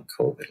upheaval and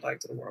COVID,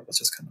 like the world was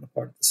just coming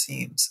apart at the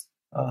seams,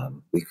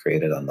 we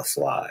created on the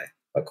fly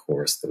a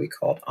course that we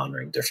called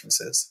Honoring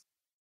Differences.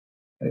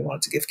 And we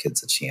wanted to give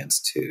kids a chance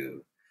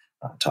to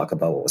talk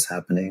about what was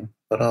happening,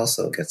 but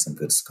also get some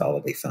good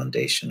scholarly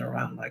foundation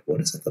around like what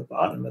is at the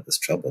bottom of this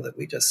trouble that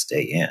we just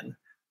stay in,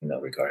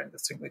 regarding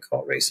this thing we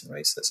call race and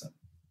racism.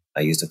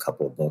 I used a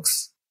couple of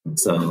books.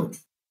 So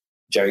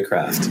Jerry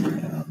Craft,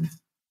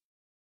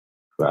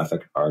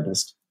 graphic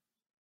artist,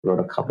 wrote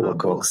a couple of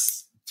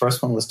books.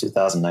 First one was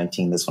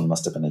 2019. This one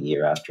must have been a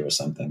year after or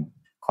something.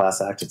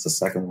 Class Act, it's the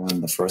second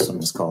one. The first one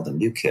was called The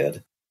New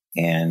Kid.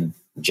 And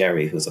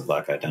Jerry, who's a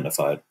Black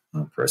identified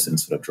person,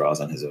 sort of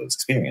draws on his own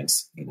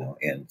experience,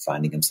 in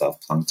finding himself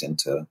plunked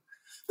into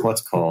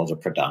what's called a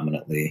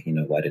predominantly,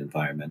 white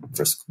environment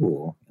for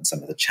school and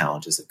some of the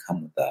challenges that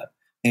come with that.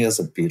 He does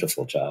a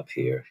beautiful job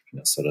here,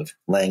 sort of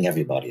laying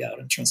everybody out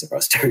in terms of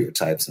our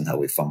stereotypes and how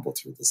we fumble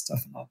through this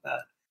stuff and all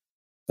that.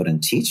 But in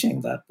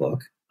teaching that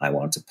book, I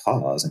wanted to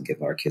pause and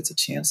give our kids a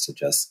chance to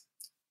just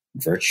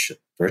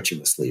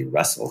virtuously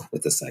wrestle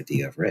with this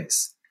idea of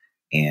race.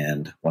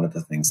 And one of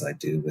the things I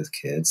do with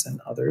kids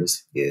and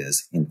others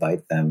is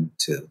invite them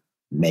to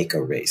make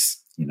a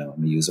race,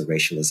 and use a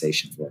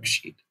racialization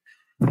worksheet.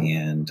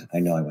 And I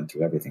know I went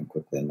through everything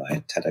quickly in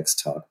my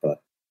TEDx talk,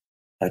 but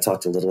I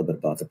talked a little bit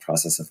about the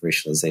process of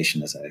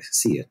racialization as I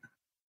see it,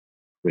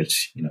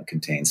 which,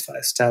 contains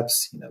 5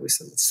 steps. We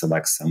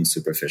select some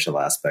superficial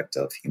aspect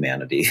of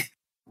humanity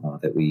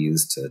that we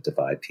use to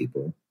divide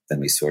people. Then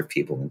we sort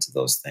people into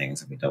those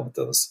things, and we know what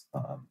those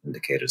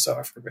indicators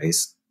are for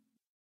race.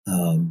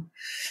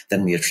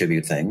 Then we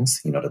attribute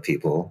things, to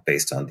people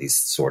based on these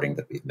sorting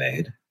that we've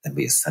made. Then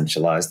we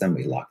essentialize them,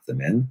 we lock them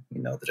in,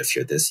 that if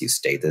you're this, you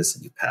stay this,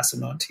 and you pass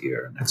it on to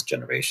your next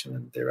generation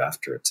and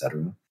thereafter, et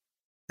cetera.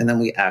 And then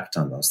we act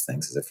on those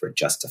things as if we're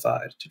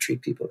justified to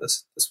treat people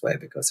this way,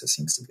 because there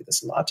seems to be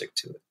this logic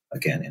to it.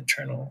 Again,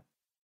 internal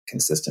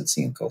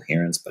consistency and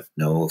coherence, but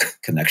no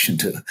connection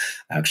to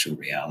actual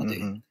reality.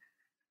 Mm-hmm.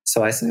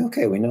 So I say,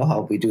 okay, we know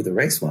how we do the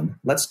race one.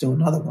 Let's do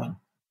another one.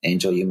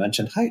 Angel, you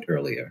mentioned height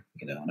earlier,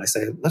 and I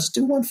say, let's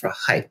do one for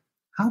height.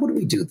 How would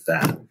we do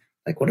that?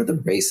 Like, what are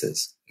the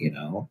races,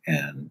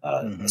 And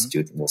a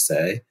student will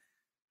say,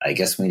 I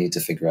guess we need to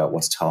figure out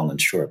what's tall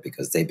and short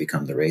because they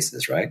become the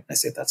races, right? And I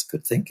say, that's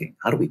good thinking.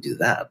 How do we do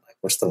that? Like,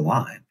 what's the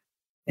line?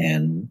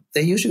 And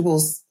they usually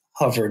will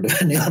hover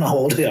depending on how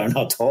old they are and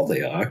how tall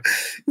they are.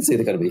 It's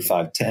either going to be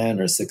 5'10"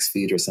 or 6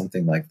 feet or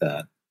something like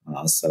that.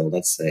 So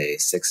let's say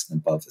 6 and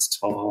above is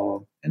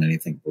tall and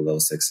anything below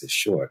 6 is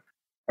short.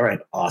 All right,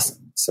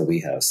 awesome. So we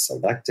have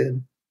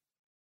selected,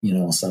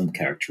 some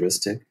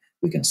characteristic.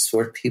 We can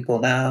sort people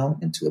now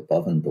into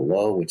above and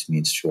below, which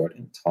means short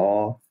and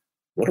tall.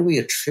 What do we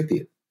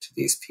attribute to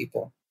these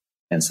people?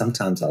 And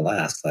sometimes I'll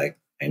ask, like,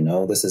 I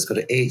know this is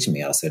going to age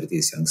me, I'll say to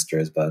these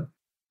youngsters, but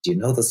do you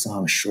know the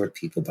song Short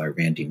People by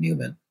Randy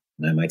Newman?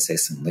 And I might say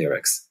some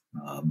lyrics,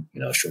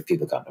 short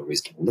people got no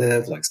reason to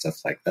live, like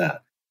stuff like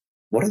that.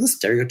 What are the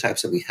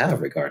stereotypes that we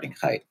have regarding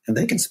height? And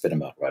they can spit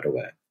them out right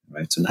away,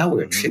 right? So now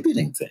we're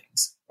attributing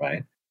things,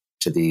 right,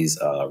 to these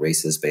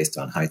races based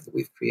on height that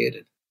we've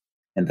created.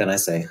 And then I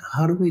say,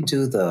 how do we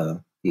do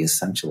the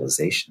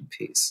essentialization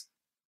piece?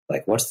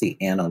 Like, what's the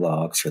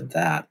analog for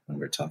that when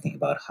we're talking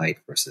about height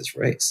versus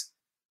race?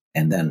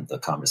 And then the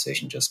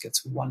conversation just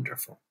gets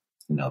wonderful,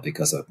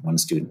 because one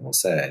student will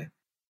say,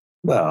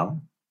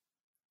 well,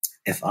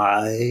 if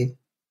I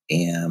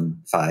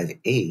am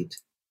 5'8",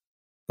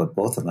 but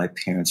both of my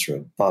parents are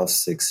above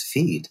 6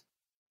 feet,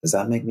 does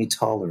that make me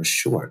tall or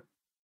short?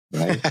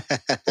 Right?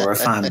 Or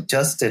if I'm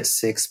just at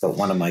 6, but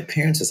one of my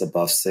parents is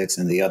above 6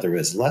 and the other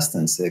is less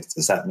than 6,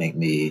 does that make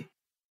me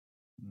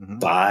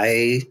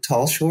bi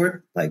tall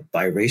short, like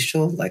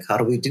biracial? Like, how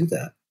do we do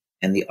that?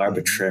 And the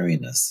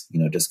arbitrariness,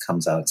 just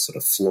comes out sort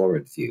of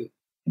florid view,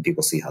 and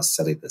people see how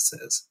silly this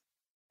is.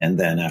 And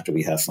then after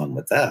we have fun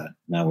with that,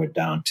 now we're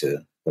down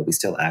to, but we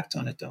still act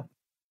on it, don't we?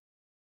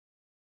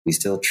 We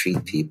still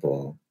treat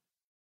people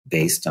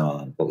based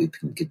on what we've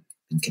been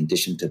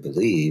conditioned to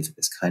believe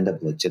is kind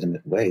of a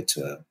legitimate way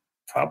to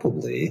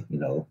probably,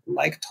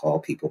 like tall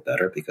people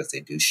better because they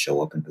do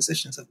show up in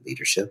positions of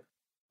leadership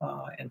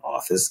and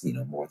office,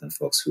 more than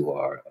folks who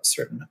are a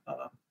certain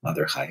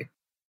other height.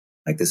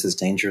 Like, this is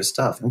dangerous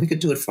stuff. And we could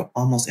do it for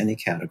almost any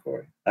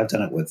category. I've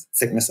done it with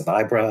thickness of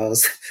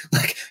eyebrows,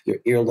 like your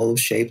earlobe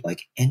shape,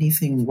 like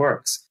anything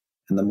works.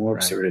 And the more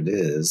absurd it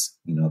is,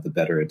 the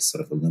better it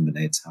sort of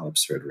illuminates how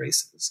absurd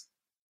race is.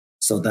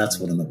 So that's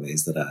one of the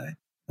ways that I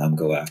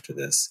go after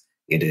this.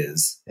 It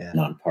is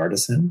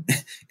nonpartisan.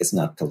 It's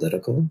not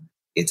political.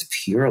 It's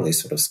purely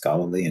sort of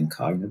scholarly and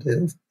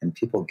cognitive, and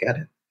people get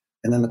it.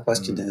 And then the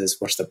question is,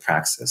 what's the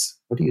praxis?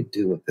 What do you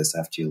do with this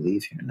after you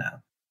leave here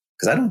now?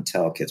 Because I don't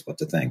tell kids what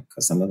to think,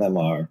 because some of them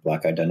are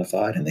Black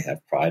identified and they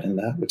have pride in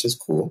that, which is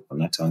cool. I'm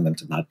not telling them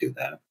to not do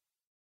that.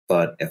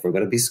 But if we're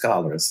going to be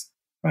scholars,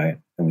 right,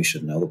 then we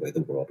should know the way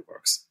the world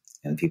works.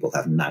 And people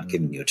have not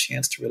given you a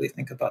chance to really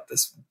think about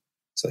this one.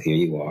 So here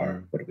you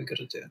are. What are we going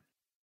to do?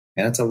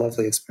 And it's a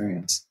lovely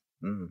experience.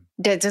 Do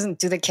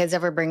the kids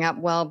ever bring up,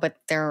 well, but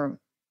they're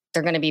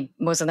going to be,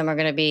 most of them are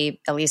going to be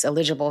at least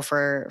eligible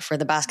for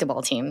the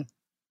basketball team,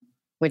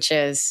 which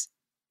is,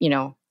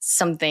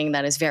 something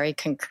that is very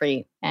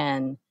concrete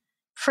and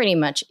pretty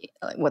much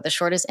the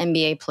shortest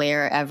NBA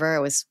player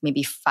ever was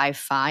maybe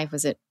 5'5".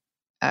 Was it?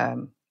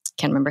 Can't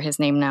remember his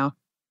name now.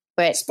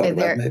 But Spud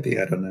Webb, maybe,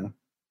 I don't know.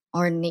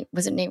 Or Nate,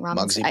 was it Nate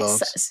Robinson? Muggsy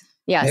Bogues.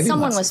 Yeah, Maybe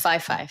someone Muggsy. was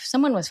 5'5".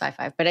 Someone was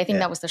 5'5", but I think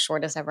Yeah. that was the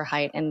shortest ever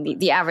height. And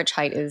the average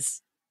height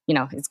is,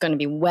 it's going to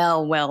be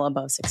well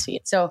above 6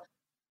 feet. So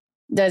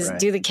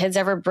do the kids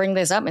ever bring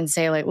this up and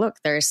say, like, look,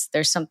 there's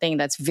something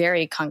that's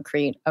very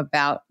concrete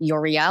about your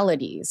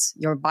realities,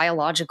 your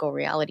biological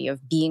reality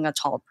of being a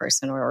tall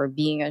person or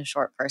being a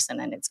short person.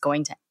 And it's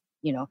going to,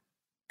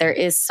 there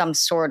is some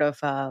sort of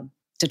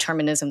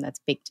determinism that's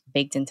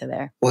baked into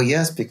there. Well,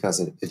 yes, because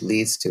it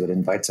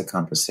invites a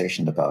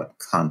conversation about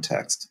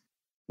context.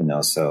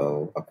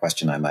 So a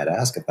question I might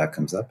ask if that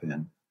comes up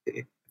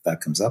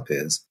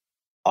is,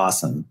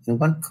 awesome. In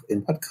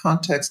what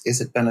context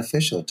is it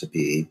beneficial to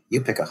be,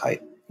 you pick a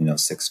height,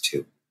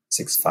 6'2",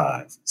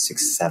 6'5",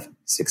 6'7",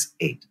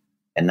 6'8".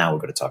 And now we're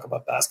going to talk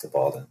about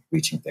basketball and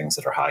reaching things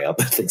that are high up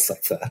and things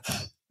like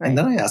that. Right. And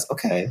then I ask,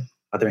 okay,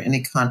 are there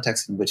any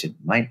contexts in which it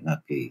might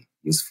not be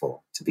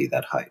useful to be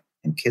that height?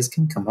 And kids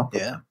can come up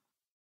with them.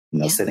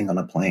 Sitting on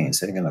a plane,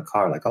 sitting in a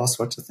car, like all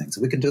sorts of things.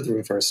 We can do the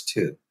reverse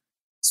too.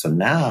 So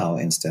now,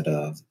 instead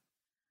of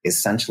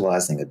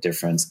essentializing a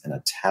difference and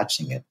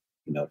attaching it,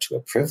 to a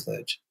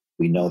privilege,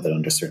 we know that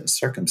under certain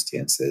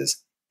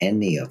circumstances,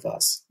 any of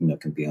us,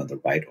 can be on the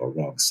right or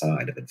wrong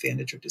side of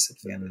advantage or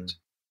disadvantage.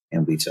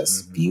 And we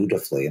just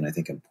beautifully, and I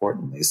think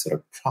importantly, sort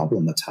of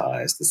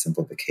problematize the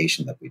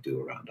simplification that we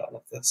do around all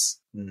of this.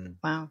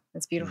 Wow,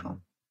 that's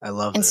beautiful. I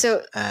love and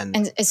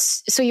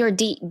this. So you're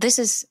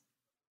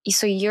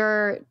so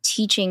you're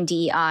teaching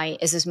DEI.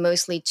 Is this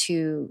mostly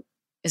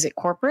is it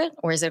corporate,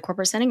 or is it a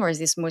corporate setting, or is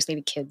this mostly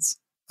to kids?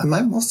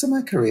 Most of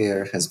my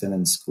career has been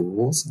in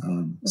schools.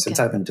 Since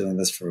I've been doing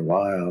this for a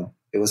while,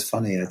 it was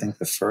funny. I think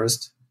the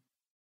first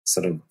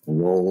sort of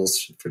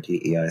roles for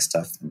DEI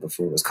stuff, and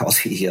before it was called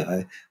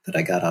DEI, that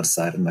I got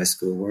outside of my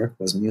schoolwork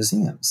was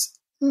museums.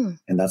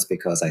 And that's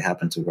because I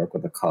happened to work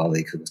with a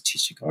colleague who was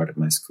teaching art at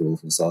my school,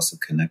 who was also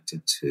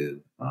connected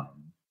to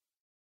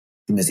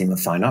the Museum of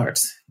Fine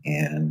Arts.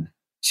 And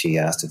she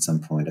asked at some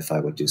point if I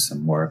would do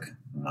some work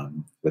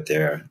with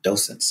their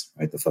docents,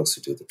 right, the folks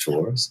who do the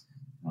tours.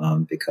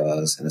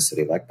 Because in a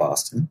city like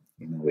Boston,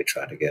 we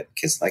try to get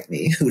kids like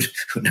me who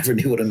never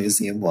knew what a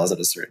museum was at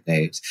a certain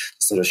age to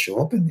sort of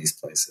show up in these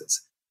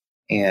places.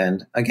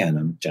 And again,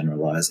 I'm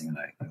generalizing, and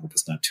I hope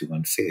it's not too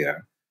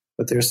unfair,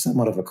 but there's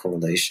somewhat of a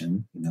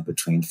correlation,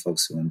 between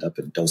folks who end up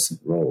in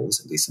docent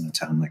roles, at least in a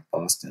town like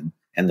Boston,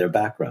 and their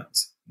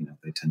backgrounds.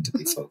 They tend to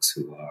be folks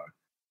who are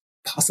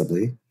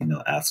possibly,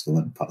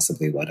 affluent,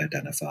 possibly white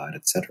identified,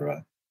 et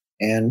cetera.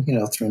 And,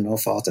 through no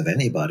fault of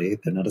anybody,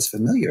 they're not as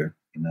familiar,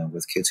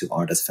 with kids who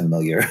aren't as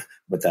familiar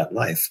with that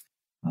life.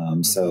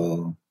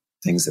 So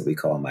things that we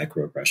call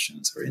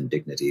microaggressions or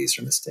indignities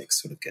or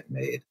mistakes sort of get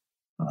made.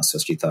 So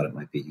she thought it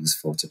might be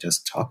useful to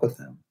just talk with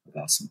them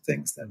about some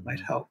things that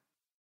might help.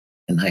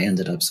 And I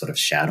ended up sort of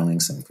shadowing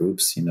some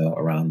groups,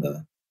 around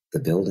the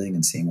building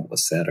and seeing what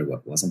was said or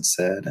what wasn't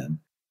said, and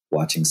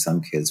watching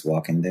some kids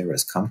walk in there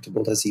as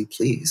comfortable as you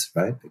please,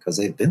 right? Because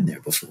they've been there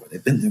before.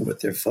 They've been there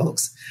with their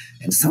folks.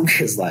 And some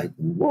kids like,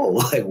 whoa,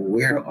 like,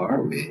 where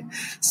are we?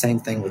 Same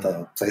thing with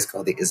a place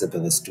called the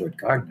Isabella Stewart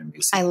Gardner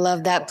Museum. I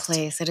love that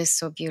place. It is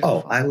so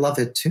beautiful. Oh, I love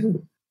it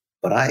too.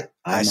 But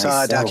I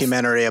saw a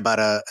documentary about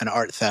an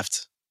art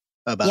theft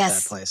about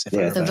that place.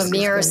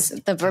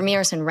 The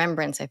Vermeers and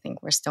Rembrandts, I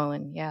think, were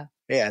stolen. Yeah.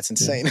 Yeah, it's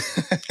insane.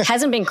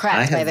 Hasn't been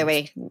cracked, by the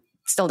way.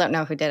 Still don't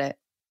know who did it.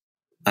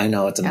 I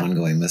know it's an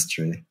ongoing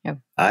mystery. Yeah.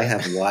 I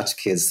have watched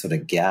kids sort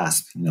of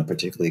gasp,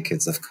 particularly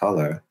kids of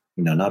color,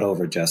 not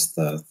over just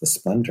the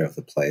splendor of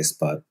the place,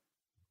 but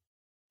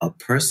a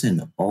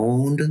person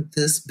owned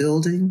this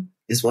building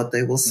is what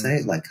they will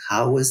say. Like,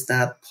 how is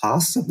that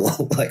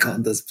possible, like,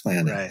 on this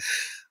planet?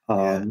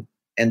 Right.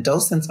 And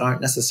docents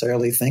aren't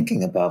necessarily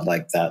thinking about,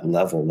 like, that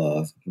level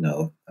of,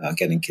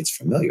 getting kids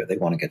familiar. They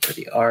want to get to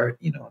the art,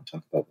 and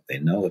talk about what they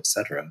know, et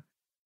cetera.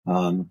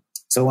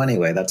 So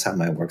anyway, that's how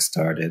my work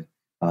started.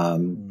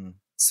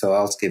 So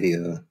I'll give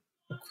you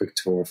a quick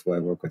tour of who I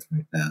work with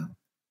right now.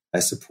 I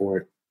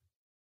support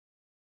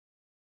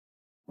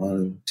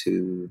 1,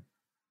 2,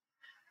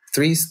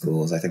 3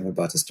 schools. I think we're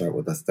about to start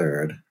with a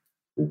third.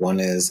 One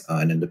is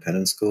an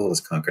independent school,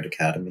 is Concord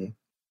Academy,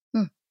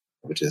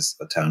 which is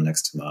a town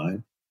next to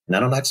mine. And I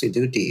don't actually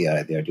do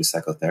DEI there. I do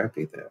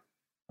psychotherapy there.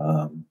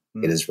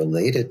 It is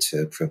related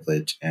to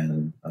privilege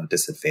and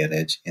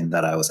disadvantage in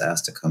that I was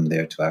asked to come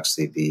there to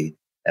actually be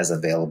as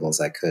available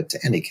as I could to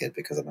any kid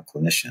because I'm a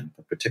clinician,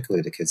 but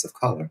particularly to kids of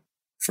color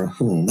for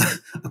whom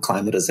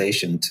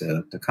acclimatization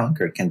to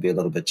Concord can be a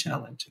little bit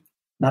challenging.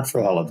 Not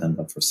for all of them,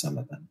 but for some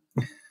of them.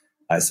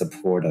 I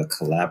support a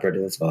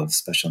collaborative of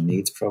special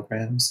needs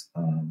programs,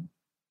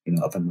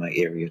 up in my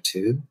area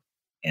too.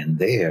 And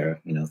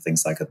there,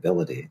 things like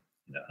ability,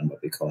 and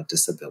what we call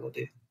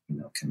disability,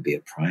 can be a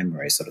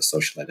primary sort of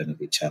social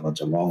identity challenge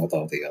along with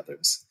all the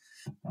others.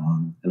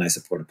 And I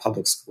support a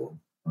public school,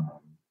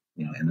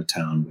 in a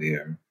town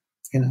where,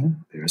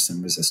 there is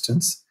some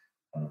resistance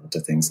to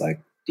things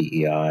like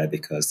DEI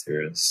because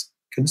there's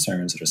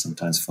concerns that are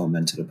sometimes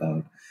fomented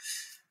about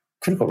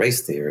critical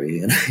race theory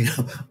and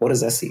what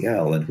is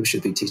SEL and who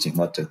should be teaching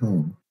what to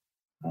whom.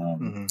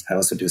 I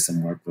also do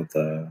some work with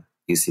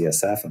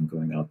UCSF. I'm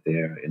going out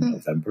there in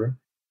November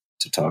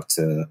to talk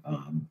to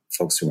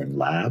folks who are in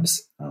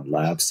labs.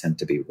 Labs tend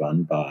to be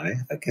run by,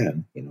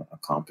 again,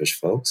 accomplished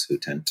folks who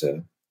tend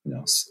to,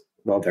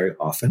 very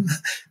often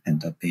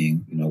end up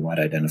being, white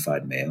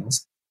identified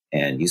males.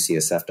 And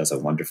UCSF does a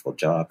wonderful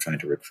job trying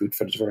to recruit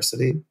for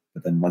diversity.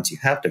 But then once you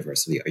have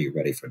diversity, are you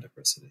ready for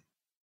diversity?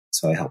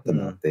 So I help them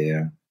out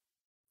there.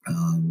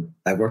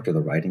 I worked with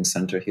a writing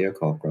center here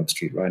called Grub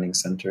Street Writing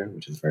Center,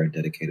 which is very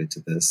dedicated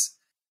to this.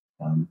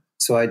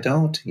 So I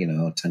don't,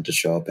 tend to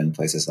show up in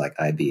places like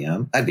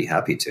IBM. I'd be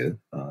happy to,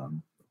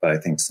 but I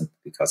think simply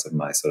because of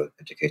my sort of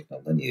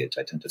educational lineage,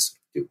 I tend to sort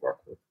of do work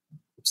with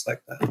groups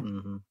like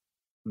that.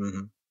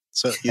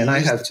 So, and I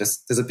have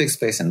there's a big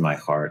space in my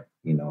heart,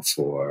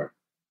 for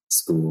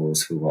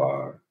schools who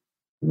are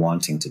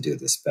wanting to do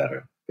this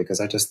better,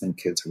 because I just think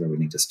kids are where we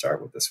need to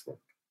start with this work.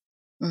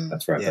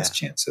 That's where our best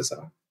chances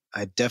are.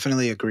 I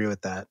definitely agree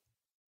with that.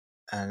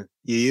 And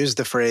you used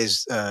the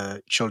phrase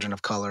children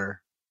of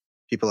color,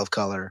 people of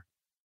color,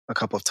 a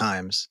couple of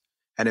times.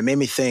 And it made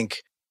me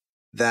think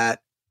that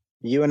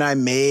you and I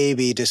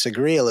maybe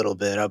disagree a little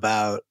bit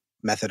about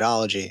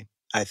methodology.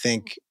 I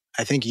think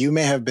you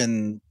may have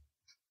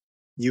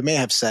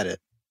said it,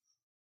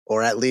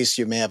 or at least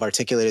you may have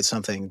articulated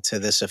something to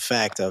this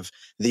effect of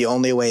the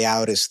only way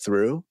out is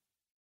through.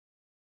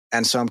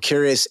 And so I'm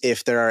curious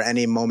if there are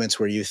any moments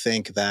where you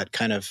think that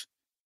kind of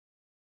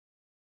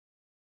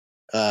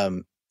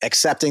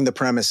accepting the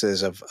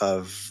premises of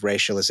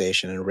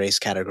racialization and race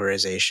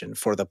categorization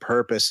for the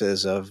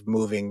purposes of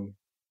moving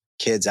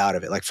kids out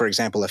of it. Like, for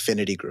example,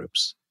 affinity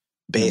groups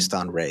based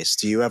on race.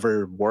 Do you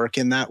ever work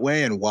in that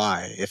way, and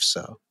why, if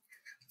so?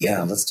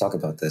 Yeah, let's talk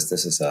about this.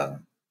 This is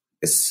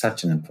it's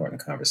such an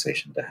important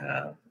conversation to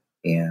have.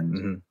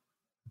 And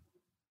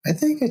I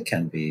think it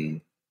can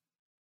be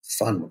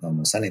fun with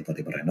almost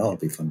anybody, but I know it'll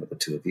be fun with the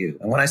two of you.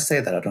 And when I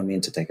say that, I don't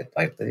mean to take it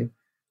lightly.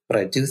 But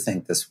I do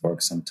think this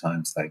work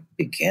sometimes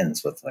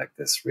begins with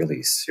this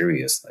really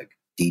serious,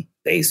 deep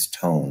bass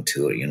tone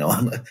to it,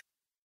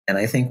 And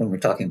I think when we're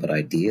talking about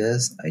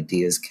ideas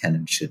can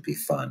and should be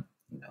fun,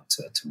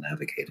 to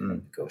navigate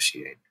and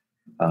negotiate.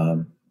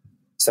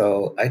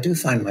 So I do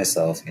find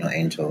myself,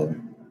 Angel,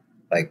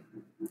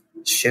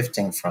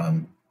 shifting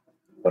from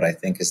what I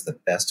think is the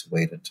best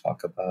way to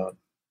talk about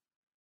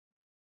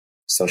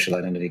social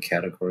identity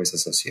categories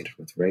associated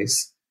with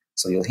race.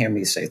 So you'll hear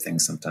me say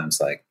things sometimes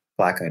like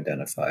Black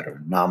identified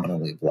or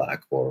nominally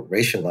Black or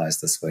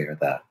racialized this way or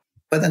that.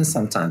 But then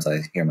sometimes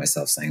I hear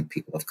myself saying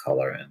people of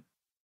color. And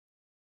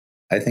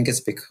I think it's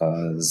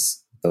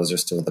because those are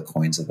still the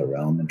coins of the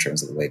realm in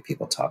terms of the way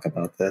people talk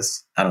about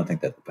this. I don't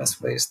think they're the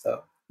best ways,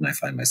 though. And I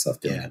find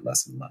myself doing it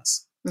less and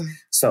less.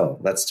 So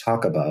let's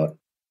talk about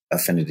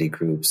affinity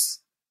groups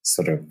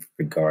sort of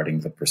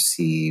regarding the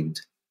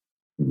perceived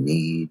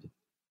need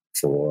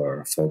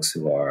for folks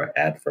who are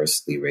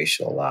adversely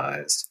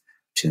racialized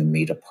to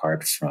meet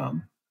apart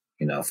from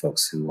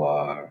folks who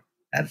are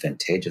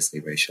advantageously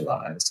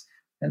racialized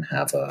and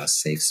have a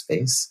safe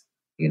space,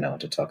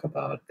 to talk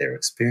about their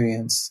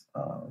experience,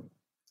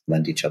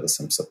 lend each other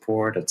some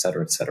support, et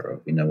cetera, et cetera.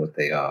 We know what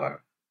they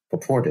are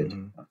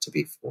purported to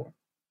be for.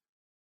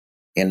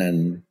 In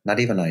an not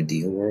even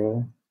ideal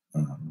world,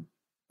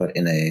 but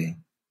in a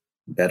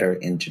better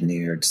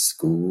engineered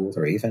school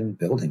or even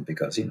building,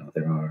 because,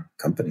 there are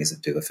companies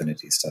that do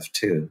affinity stuff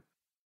too.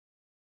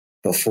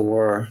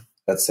 Before,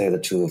 let's say the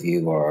two of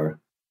you are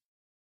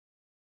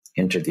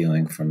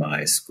interviewing for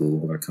my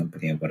school or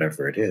company or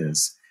whatever it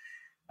is,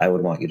 I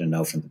would want you to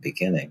know from the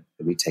beginning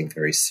that we take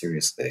very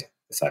seriously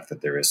the fact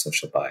that there is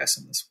social bias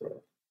in this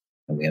world.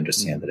 And we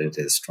understand that it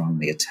is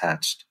strongly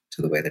attached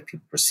to the way that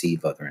people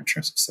perceive other in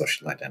terms of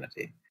social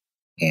identity.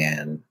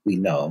 And we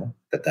know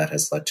that that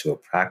has led to a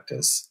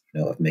practice,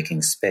 of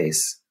making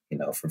space,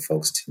 for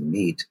folks to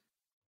meet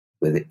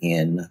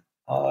within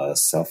a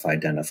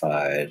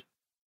self-identified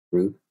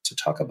group to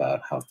talk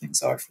about how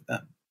things are for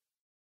them.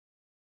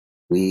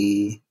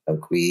 We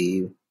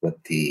agree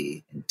with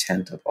the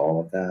intent of all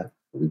of that.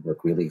 We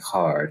work really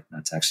hard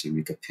not to actually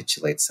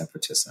recapitulate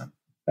separatism,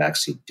 but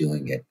actually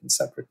doing it in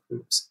separate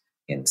groups.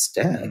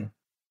 Instead,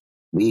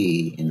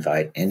 we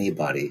invite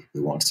anybody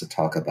who wants to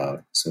talk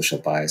about social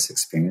bias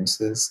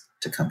experiences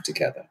to come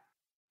together.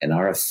 And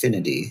our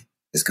affinity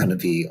is going to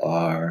be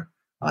our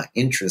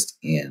interest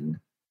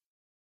in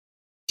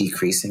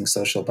decreasing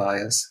social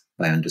bias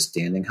by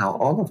understanding how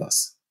all of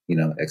us,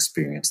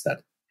 experience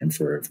that. And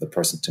for the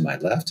person to my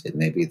left, it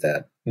may be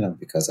that,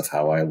 because of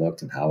how I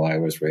looked and how I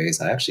was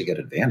raised, I actually get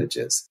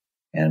advantages.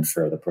 And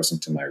for the person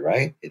to my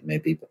right, it may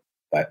be,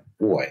 but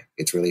boy,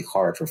 it's really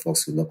hard for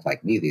folks who look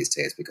like me these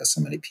days because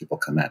so many people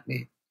come at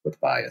me with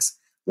bias.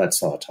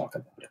 Let's all talk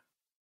about it.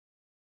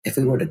 If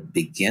we were to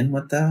begin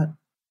with that,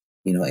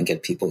 and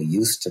get people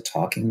used to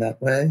talking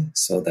that way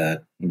so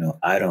that,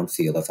 I don't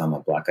feel if I'm a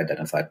Black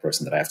identified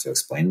person that I have to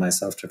explain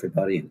myself to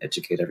everybody and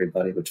educate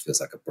everybody, which feels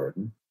like a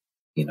burden.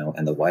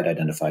 and the white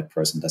identified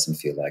person doesn't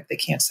feel like they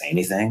can't say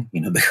anything,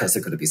 because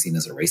they're going to be seen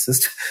as a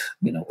racist,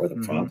 or the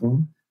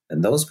problem.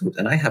 And those groups,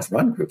 and I have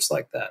run groups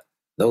like that.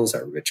 Those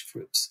are rich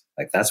groups.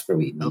 Like that's where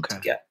we need to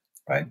get,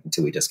 right?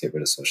 Until we just get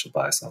rid of social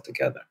bias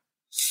altogether.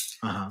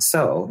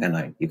 So,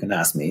 and you can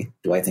ask me,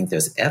 do I think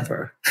there's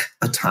ever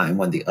a time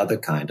when the other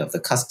kind of the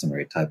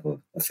customary type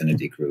of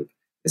affinity group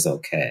is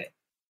okay?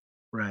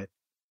 Right.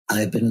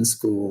 I've been in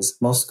schools,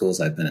 most schools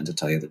I've been in, to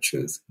tell you the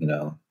truth,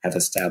 have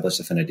established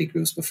affinity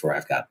groups before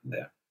I've gotten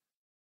there.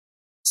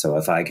 So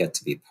if I get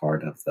to be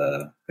part of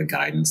the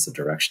guidance, the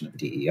direction of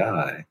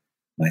DEI,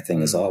 my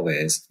thing is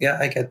always,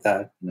 I get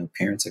that.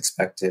 Parents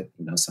expect it.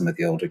 Some of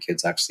the older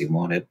kids actually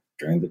want it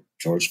during the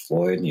George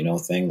Floyd,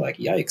 thing. Like,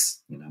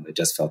 yikes, it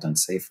just felt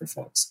unsafe for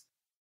folks.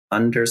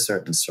 Under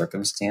certain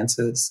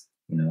circumstances,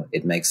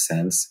 it makes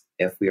sense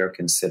if we are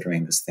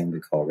considering this thing we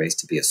call race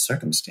to be a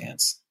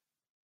circumstance,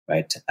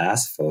 right? To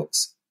ask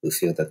folks who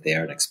feel that they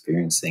are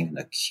experiencing an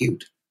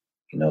acute,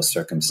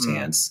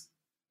 circumstance,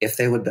 if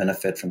they would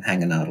benefit from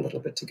hanging out a little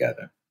bit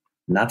together.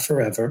 Not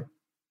forever,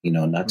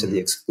 not to the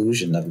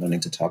exclusion of learning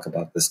to talk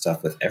about this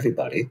stuff with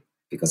everybody,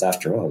 because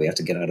after all, we have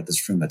to get out of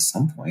this room at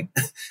some point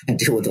and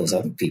deal with those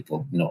other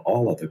people,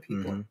 all other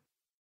people.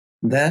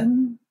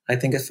 Then I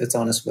think if it's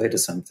on its way to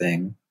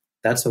something,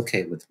 that's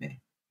okay with me,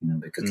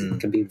 because it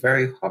can be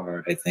very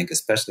hard, I think,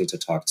 especially to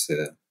talk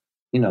to,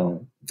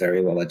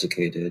 very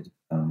well-educated,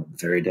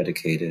 very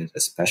dedicated,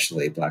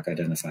 especially Black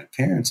identified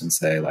parents and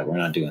say, like, we're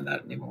not doing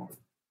that anymore.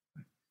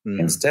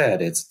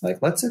 Instead, it's like,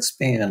 let's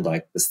expand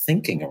like this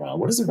thinking around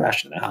what is the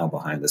rationale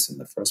behind this in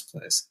the first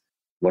place?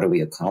 What are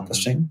we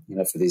accomplishing,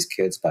 for these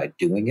kids by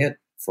doing it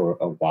for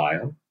a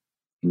while?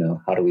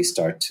 How do we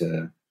start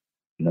to,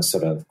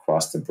 sort of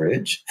cross the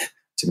bridge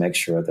to make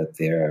sure that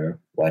their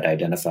white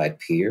identified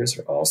peers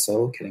are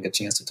also getting a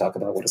chance to talk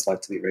about what it's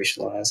like to be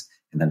racialized?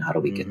 And then how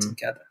do we get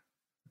together?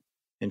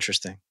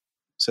 Interesting.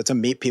 So it's a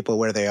meet people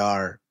where they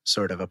are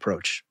sort of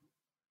approach.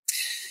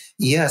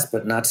 Yes,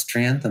 but not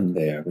strand them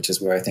there, which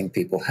is where I think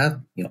people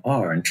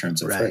are in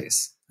terms of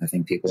race. I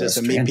think people so are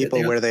stranded. Meet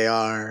people where they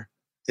are.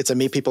 It's a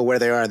meet people where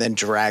they are and then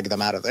drag them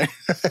out of there.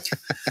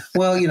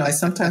 Well, I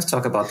sometimes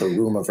talk about the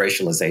room of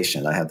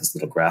racialization. I have this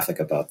little graphic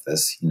about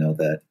this,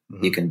 that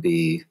you can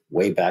be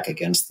way back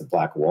against the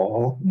black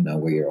wall,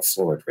 where you're a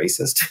florid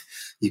racist.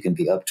 You can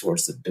be up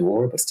towards the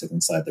door, but still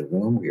inside the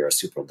room where you're a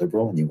super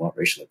liberal and you want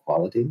racial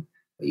equality.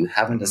 But you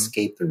haven't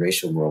escaped the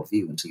racial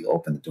worldview until you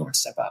open the door and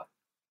step out.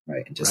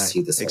 Right. And just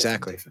see this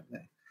exactly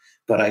differently.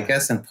 But I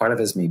guess, and part of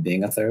it is me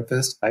being a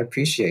therapist, I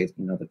appreciate,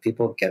 that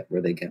people get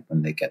where they get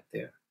when they get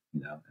there,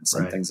 and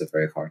some things are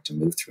very hard to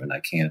move through. And I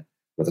can't,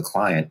 with a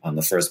client on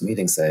the first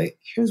meeting, say,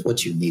 here's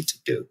what you need to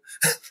do.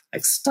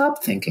 Like,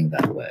 stop thinking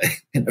that way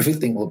and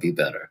everything will be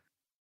better.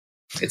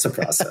 It's a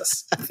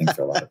process, I think,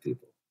 for a lot of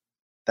people.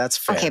 That's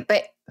fair. Okay.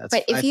 But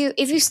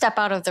if you step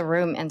out of the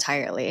room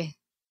entirely,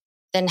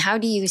 then how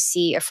do you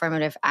see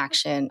affirmative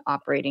action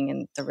operating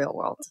in the real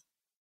world?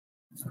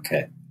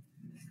 Okay.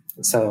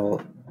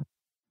 So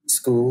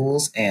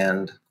schools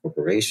and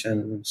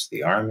corporations,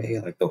 the army,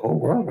 like the whole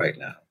world right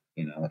now,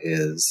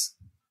 is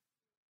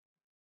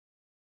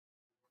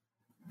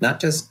not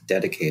just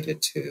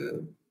dedicated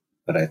to,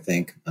 but I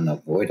think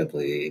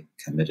unavoidably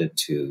committed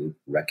to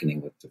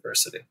reckoning with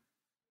diversity,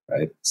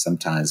 right?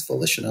 Sometimes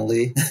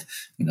volitionally,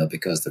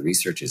 because the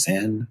research is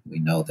in, we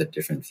know that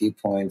different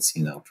viewpoints,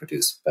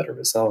 produce better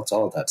results,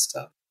 all of that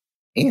stuff.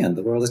 And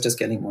the world is just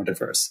getting more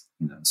diverse,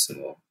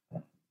 so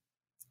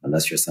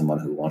unless you're someone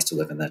who wants to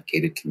live in that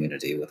gated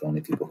community with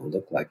only people who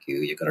look like you,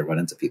 you're going to run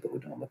into people who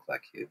don't look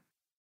like you.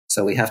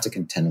 So we have to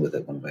contend with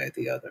it one way or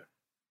the other.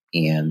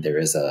 And there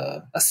is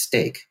a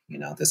stake,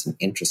 there's an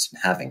interest in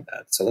having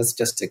that. So let's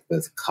just stick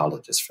with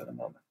colleges for the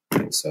moment.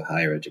 Right? So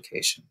higher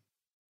education.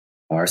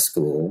 Our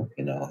school,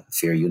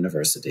 Fear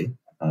University,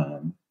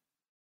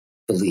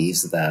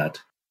 believes that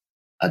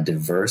a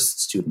diverse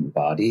student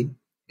body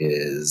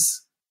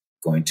is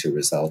going to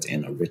result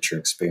in a richer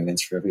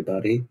experience for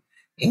everybody.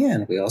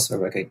 And we also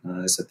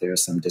recognize that there are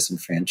some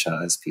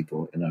disenfranchised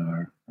people in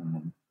our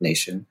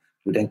nation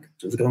who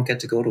don't get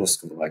to go to a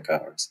school like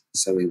ours.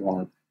 So we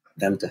want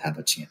them to have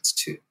a chance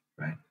too,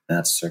 right? And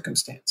that's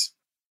circumstance.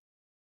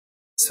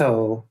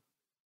 So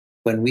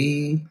when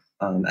we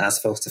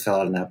ask folks to fill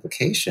out an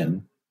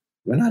application,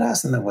 we're not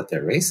asking them what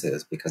their race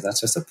is, because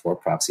that's just a poor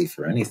proxy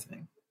for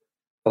anything.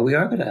 But we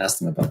are going to ask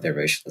them about their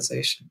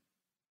racialization.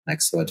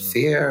 Like, so at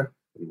Fear,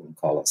 what do you want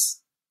to call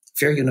us?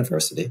 Fear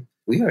University,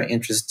 we are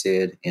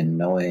interested in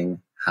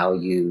knowing how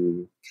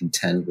you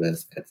contend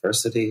with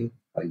adversity,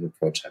 how you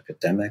approach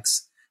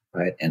academics,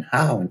 right? And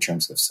how, in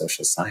terms of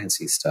social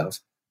sciencey stuff,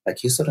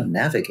 like you sort of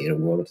navigate a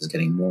world that is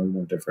getting more and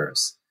more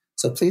diverse.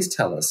 So please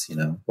tell us,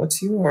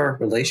 what's your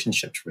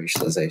relationship to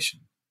racialization?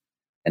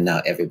 And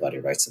now everybody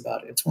writes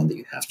about it. It's one that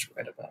you have to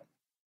write about.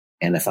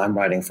 And if I'm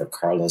writing for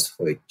Carlos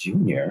Hoyt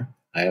Jr.,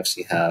 I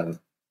actually have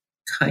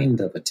kind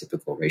of a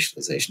typical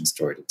racialization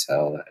story to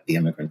tell. The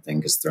immigrant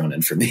thing is thrown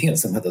in for me and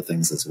some other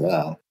things as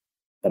well.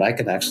 But I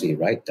could actually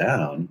write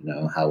down,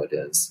 how it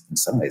is in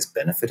some ways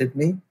benefited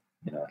me,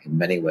 in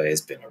many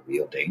ways been a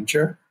real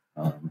danger,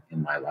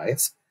 in my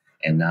life.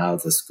 And now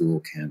the school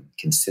can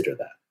consider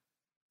that.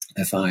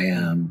 If I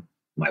am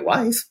my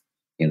wife,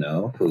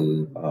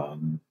 who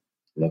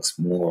looks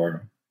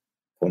more,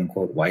 quote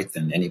unquote, white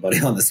than anybody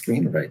on the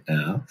screen right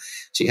now,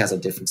 she has a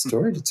different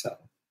story to tell.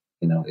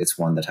 It's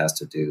one that has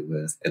to do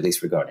with, at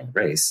least regarding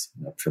race,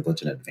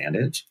 privilege and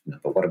advantage.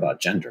 But what about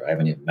gender? I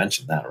haven't even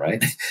mentioned that,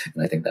 right?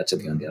 And I think that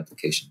should be on the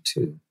application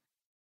too.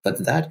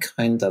 But that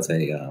kind of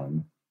a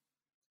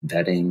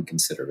vetting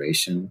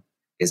consideration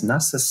is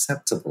not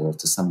susceptible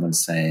to someone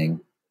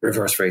saying,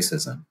 reverse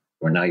racism,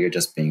 or now you're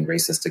just being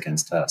racist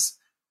against us,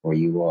 or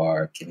you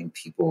are giving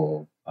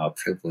people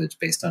privilege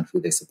based on who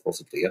they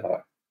supposedly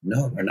are.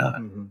 No, we're not.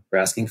 Mm-hmm. We're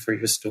asking for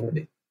your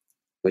story,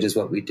 which is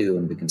what we do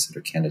when we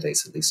consider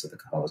candidates, at least at the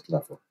college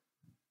level.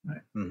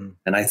 Right? Mm-hmm.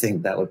 And I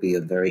think that would be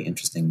a very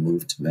interesting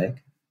move to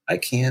make. I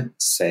can't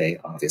say,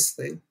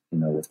 obviously,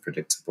 with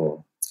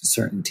predictable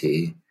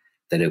certainty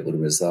that it would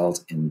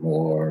result in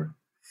more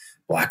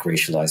Black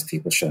racialized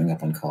people showing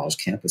up on college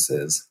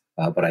campuses.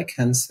 But I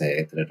can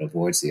say that it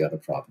avoids the other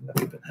problem that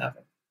we've been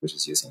having, which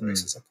is using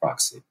race as a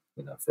proxy,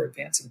 for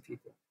advancing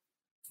people.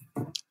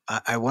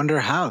 I wonder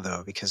how,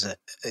 though, because,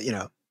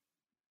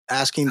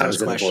 asking how those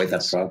does it questions. Avoid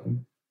that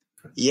problem?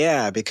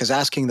 Yeah, because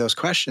asking those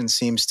questions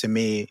seems to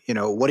me,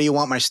 what do you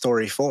want my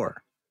story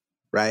for?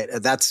 Right?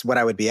 That's what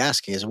I would be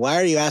asking is,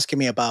 why are you asking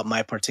me about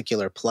my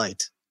particular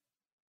plight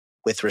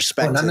with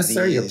respect to not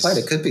necessarily these... your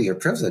plight. It could be your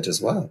privilege as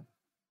well.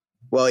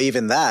 Well,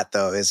 even that,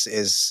 though,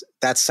 is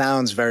that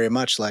sounds very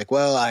much like,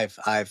 well,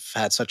 I've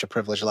had such a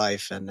privileged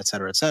life and et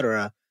cetera, et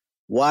cetera.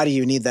 Why do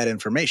you need that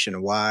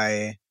information?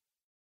 Why?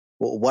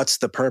 What's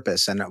the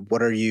purpose? And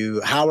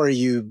how are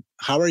you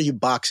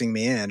boxing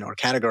me in or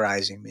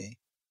categorizing me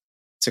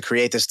to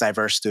create this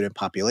diverse student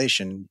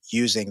population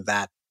using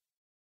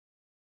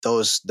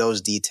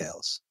those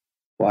details?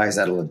 Why is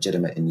that a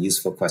legitimate and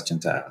useful question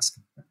to ask?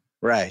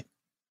 Right.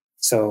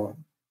 So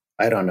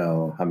I don't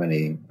know how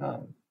many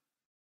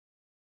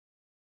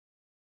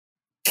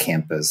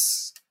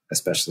campus,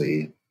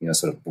 especially,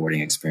 sort of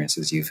boarding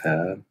experiences you've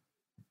had.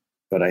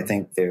 But I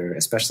think they're,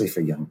 especially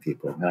for young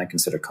people, and I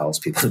consider college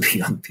people to be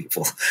young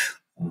people,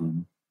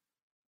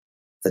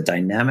 the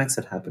dynamics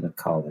that happen at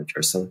college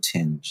are so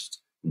tinged,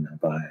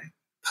 by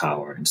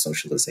power and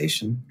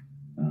socialization.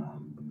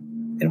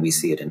 And we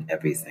see it in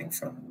everything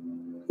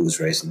from who's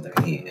raising their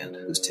hand,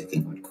 who's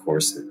taking what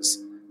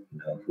courses,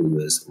 who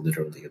is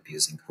literally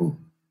abusing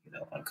whom,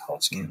 on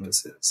college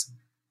campuses,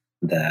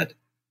 that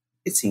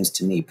it seems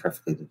to me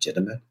perfectly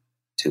legitimate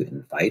to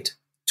invite,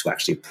 to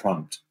actually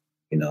prompt,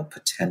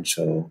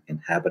 potential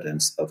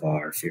inhabitants of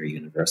our fair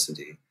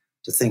university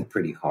to think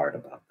pretty hard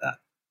about that,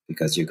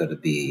 because you're going to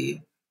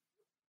be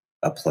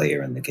a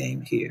player in the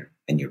game here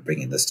and you're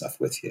bringing this stuff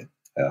with you.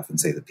 I often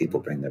say that people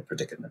bring their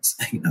predicaments,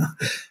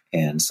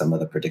 and some of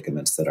the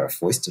predicaments that are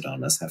foisted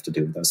on us have to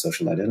do with our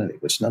social identity,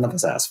 which none of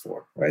us ask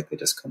for, right? They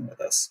just come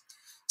with us.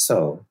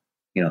 So,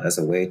 as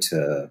a way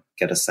to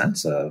get a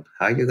sense of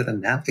how you're going to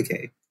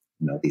navigate,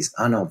 these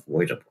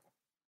unavoidable,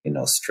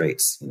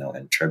 straits,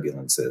 and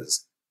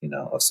turbulences,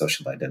 of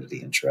social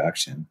identity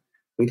interaction,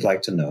 we'd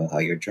like to know how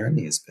your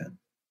journey has been.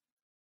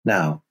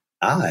 Now,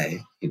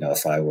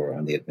 if I were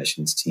on the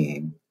admissions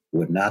team,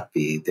 would not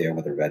be there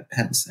with a red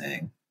pen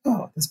saying,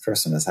 oh, this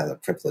person has had a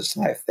privileged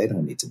life. They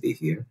don't need to be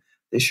here.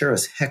 They sure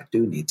as heck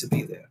do need to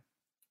be there,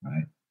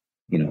 right?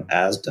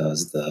 As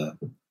does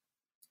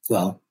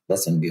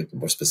let's be a bit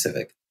more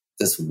specific.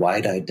 This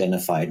white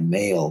identified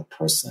male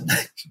person,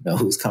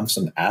 who comes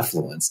from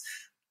affluence,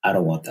 I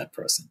don't want that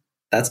person.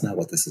 That's not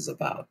what this is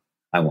about.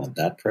 I want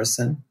that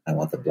person. I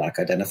want the Black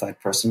identified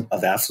person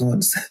of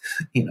affluence.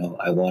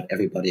 I want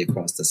everybody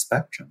across the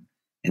spectrum.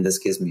 And this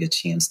gives me a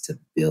chance to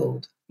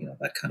build,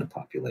 that kind of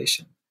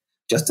population.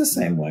 Just the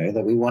same way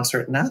that we want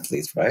certain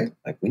athletes, right?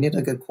 Like we need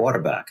a good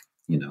quarterback.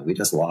 We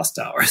just lost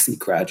ours. He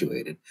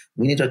graduated.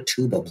 We need a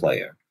tuba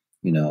player.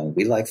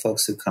 We like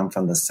folks who come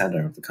from the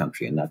center of the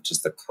country and not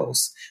just the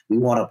coast. We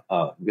want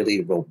a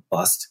really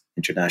robust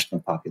international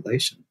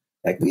population.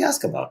 Like we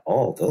ask about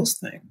all those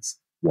things.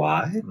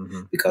 Why?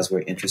 Mm-hmm. Because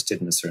we're interested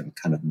in a certain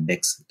kind of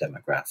mix of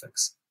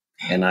demographics.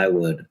 And I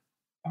would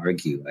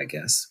argue, I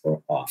guess,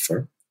 or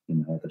offer,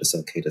 that it's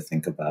okay to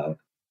think about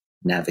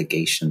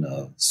navigation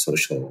of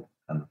social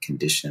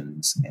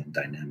conditions and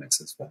dynamics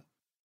as well.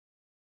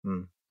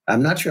 Mm.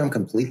 I'm not sure I'm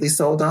completely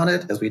sold on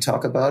it as we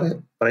talk about it,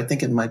 but I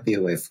think it might be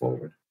a way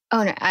forward.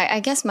 Oh, no, I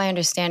guess my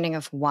understanding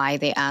of why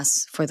they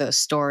ask for those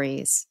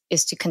stories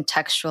is to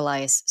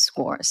contextualize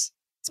scores,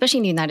 especially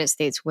in the United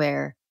States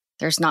where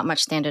there's not much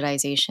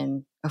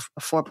standardization of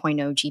a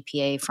 4.0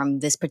 GPA from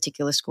this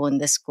particular school in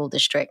this school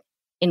district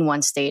in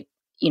one state.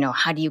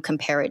 How do you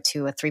compare it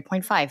to a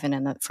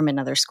 3.5 from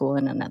another school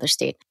in another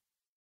state?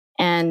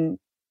 And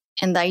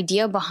the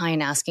idea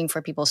behind asking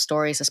for people's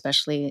stories,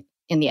 especially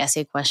in the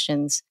essay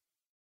questions,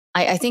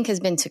 I think has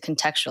been to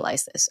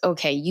contextualize this.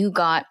 Okay, you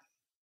got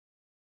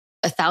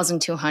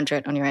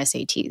 1,200 on your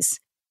SATs.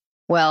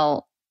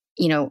 Well,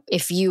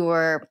 if you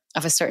were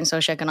of a certain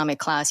socioeconomic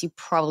class, you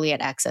probably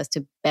had access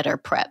to better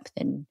prep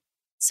than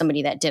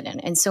somebody that didn't.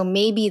 And so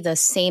maybe the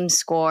same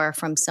score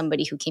from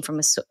somebody who came from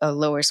a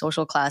lower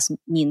social class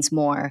means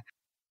more.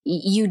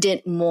 You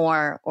did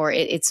more, or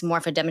it's more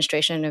of a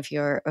demonstration of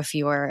your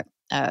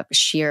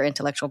sheer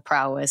intellectual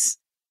prowess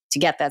to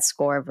get that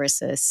score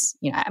versus,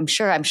 I'm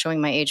sure I'm showing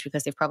my age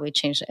because they've probably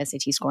changed the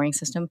SAT scoring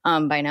system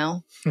by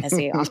now, as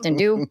they often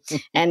do.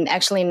 And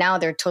actually now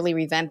they're totally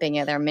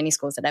revamping it. There are many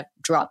schools that have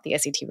dropped the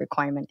SAT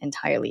requirement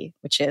entirely,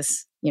 which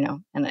is,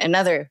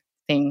 another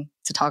thing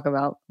to talk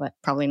about, but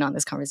probably not in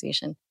this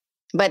conversation.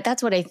 But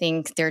that's what I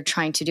think they're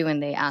trying to do when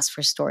they ask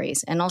for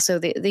stories. And also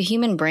the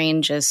human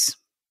brain just,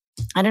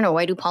 I don't know,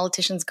 why do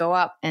politicians go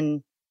up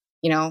and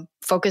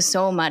focus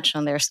so much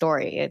on their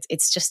story?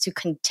 It's just to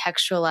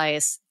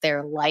contextualize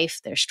their life,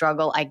 their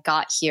struggle. I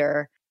got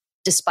here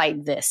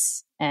despite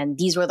this, and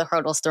these were the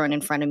hurdles thrown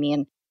in front of me.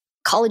 And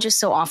colleges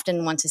so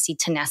often want to see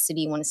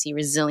tenacity, want to see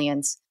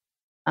resilience,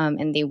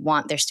 and they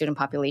want their student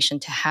population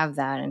to have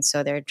that. And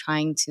so they're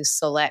trying to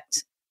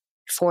select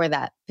for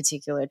that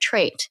particular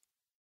trait.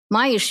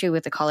 My issue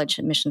with the college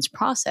admissions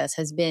process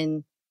has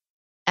been,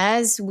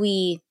 as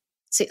we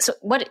so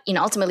what,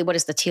 ultimately, what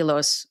is the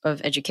telos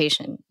of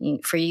education?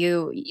 For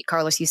you,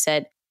 Carlos, you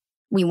said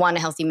we want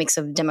a healthy mix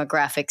of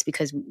demographics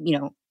because,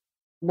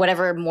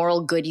 whatever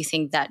moral good you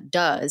think that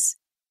does,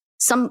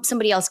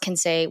 somebody else can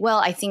say, well,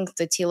 I think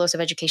the telos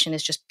of education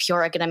is just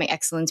pure academic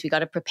excellence. We got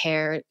to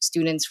prepare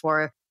students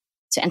to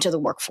enter the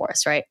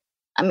workforce, right?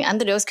 I mean,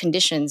 under those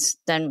conditions,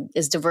 then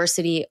is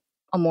diversity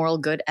a moral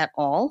good at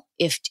all?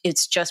 If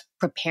it's just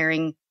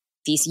preparing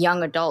these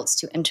young adults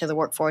to enter the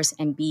workforce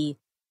and be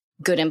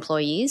good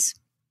employees?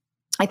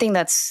 I think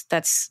that's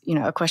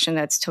a question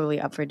that's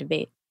totally up for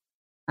debate,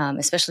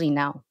 especially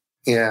now.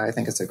 Yeah, I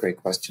think it's a great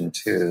question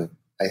too.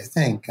 I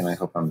think, and I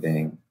hope I'm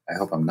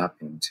not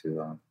being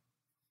too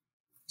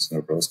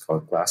sort of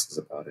rose-colored glasses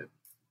about it.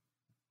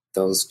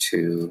 Those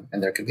two,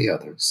 and there could be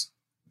others,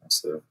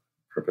 sort of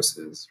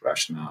purposes,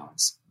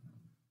 rationales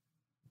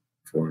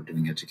for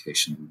doing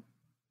education,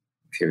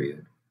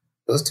 period.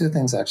 Those two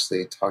things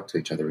actually talk to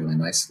each other really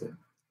nicely.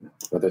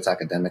 Whether it's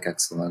academic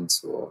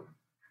excellence or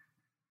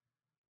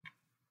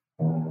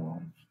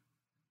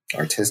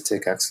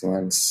artistic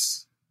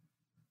excellence,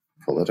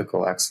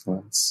 political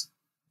excellence.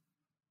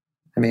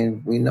 I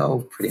mean, we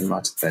know pretty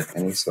much that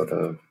any sort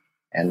of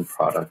end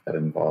product that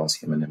involves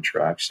human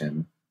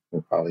interaction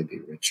will probably be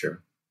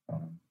richer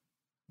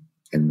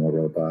and more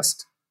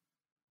robust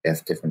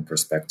if different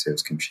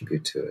perspectives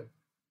contribute to it.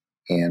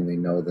 And we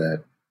know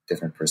that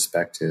different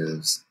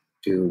perspectives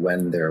do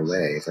wend their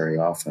way very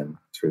often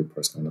through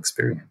personal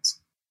experience.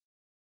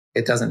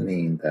 It doesn't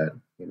mean that,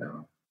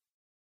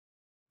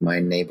 my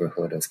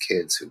neighborhood of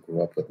kids who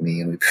grew up with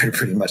me and we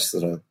pretty much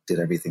sort of did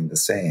everything the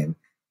same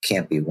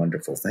can't be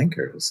wonderful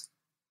thinkers.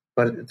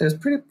 But there's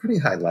pretty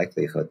high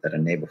likelihood that a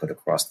neighborhood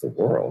across the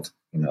world,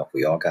 if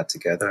we all got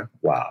together,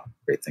 wow,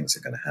 great things are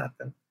going to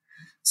happen.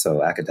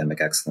 So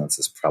academic excellence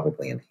is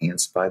probably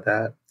enhanced by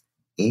that.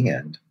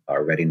 And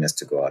our readiness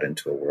to go out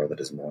into a world that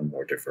is more and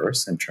more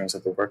diverse in terms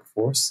of the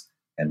workforce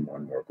and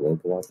more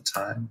global all the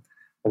time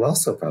will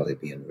also probably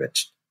be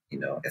enriched.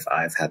 If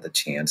I've had the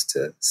chance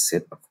to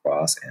sit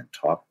across and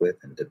talk with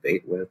and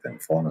debate with and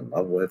fall in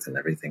love with and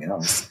everything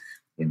else,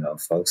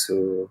 folks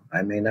who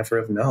I may never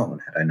have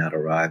known had I not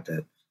arrived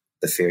at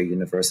the Fair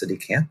University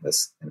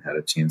campus and had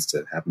a chance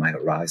to have my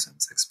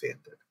horizons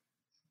expanded.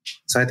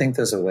 So I think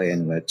there's a way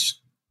in which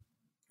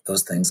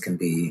those things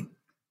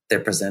they're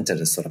presented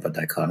as sort of a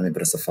dichotomy,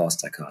 but it's a false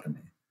dichotomy.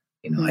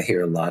 I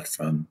hear a lot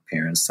from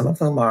parents, some of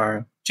whom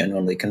are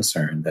genuinely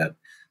concerned that,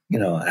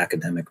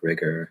 academic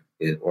rigor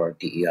or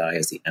DEI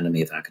is the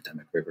enemy of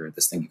academic rigor.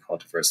 This thing you call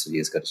diversity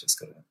is going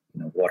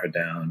to water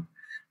down,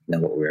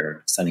 what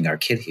we're sending our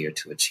kid here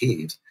to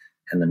achieve.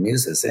 And the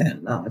muse is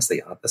in. No, it's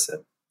the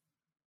opposite.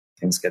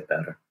 Things get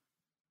better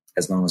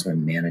as long as we're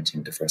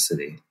managing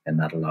diversity and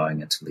not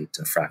allowing it to lead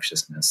to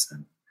fractiousness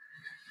and,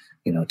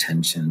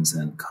 tensions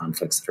and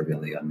conflicts that are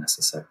really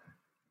unnecessary.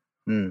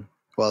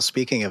 Well,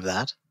 speaking of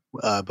that,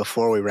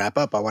 before we wrap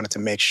up, I wanted to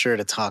make sure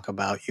to talk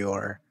about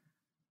your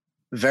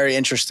very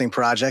interesting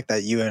project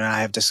that you and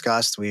I have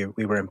discussed. We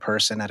were in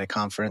person at a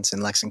conference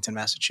in Lexington,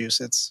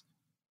 Massachusetts,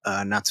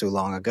 not too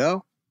long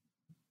ago.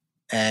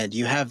 And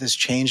you have this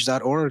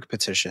change.org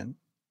petition,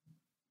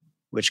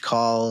 which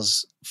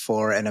calls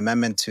for an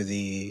amendment to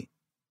the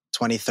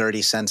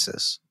 2030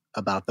 census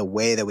about the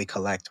way that we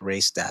collect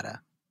race data.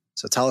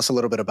 So tell us a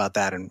little bit about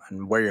that and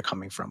where you're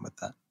coming from with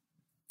that.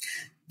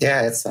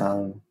 Yeah, it's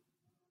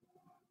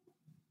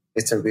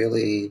a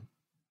really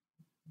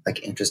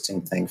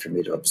interesting thing for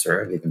me to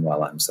observe, even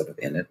while I'm sort of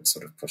in it and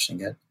sort of pushing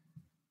it,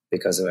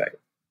 because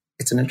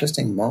it's an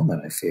interesting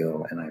moment, I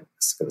feel, and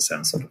it's going to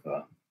sound sort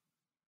of,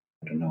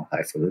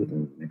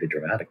 highfalutin, maybe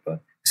dramatic, but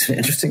it's an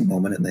interesting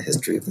moment in the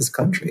history of this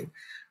country,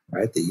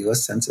 right? The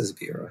U.S. Census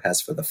Bureau has,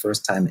 for the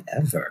first time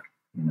ever,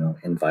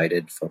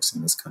 invited folks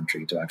in this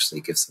country to actually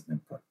give some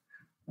input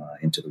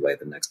into the way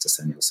the next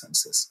decennial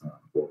census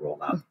will roll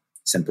out.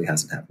 Simply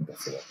hasn't happened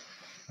before.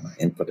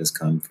 Input has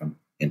come from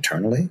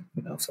internally,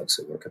 folks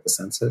who work at the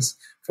census,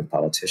 from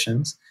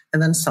politicians,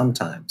 and then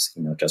sometimes,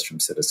 just from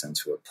citizens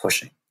who are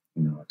pushing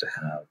to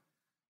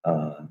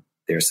have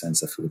their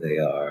sense of who they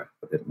are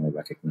a bit more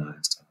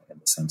recognized in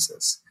the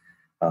census.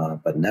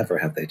 But never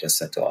have they just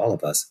said to all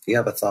of us, if you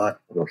have a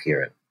thought, we'll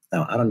hear it.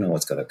 Now, I don't know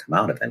what's going to come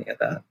out of any of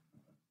that.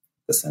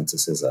 The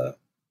census is a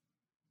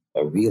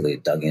really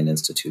dug-in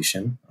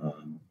institution,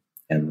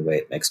 and the way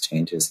it makes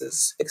changes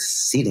is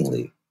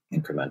exceedingly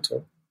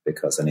incremental,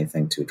 because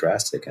anything too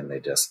drastic and they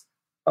just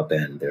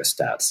upend their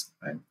stats,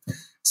 right?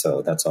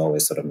 So that's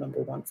always sort of number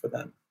one for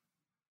them.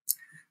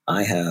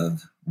 I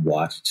have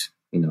watched,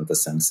 the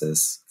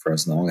census for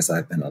as long as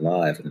I've been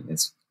alive, and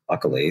it's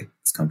luckily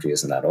this country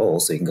isn't that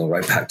old, so you can go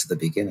right back to the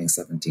beginning,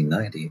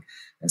 1790,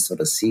 and sort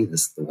of see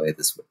the way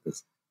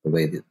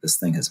this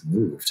thing has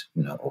moved,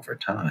 over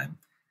time.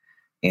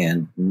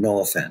 And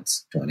no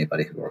offense to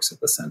anybody who works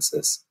at the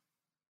census,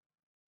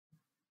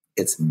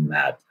 it's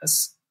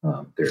madness.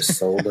 There's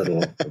so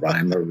little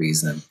rhyme or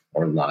reason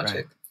or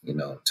logic,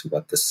 right, to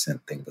what the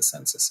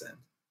census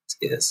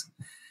is.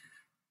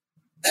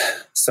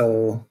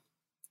 So,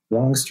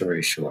 long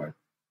story short,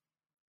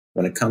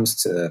 when it comes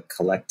to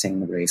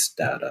collecting race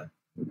data,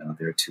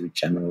 there are two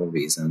general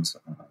reasons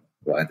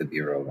why the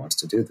Bureau wants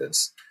to do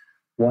this.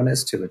 One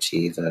is to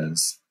achieve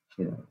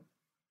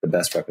the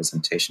best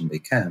representation we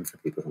can for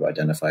people who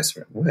identify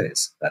certain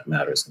ways. That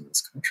matters in this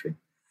country.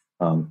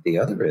 The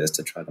other is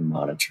to try to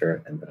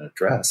monitor and then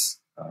address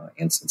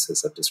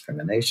instances of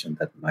discrimination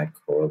that might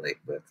correlate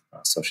with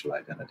social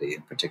identity,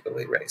 and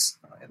particularly race,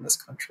 in this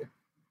country.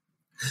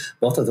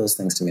 Both of those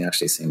things to me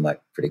actually seem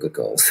like pretty good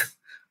goals.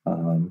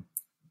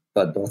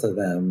 But both of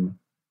them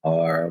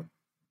are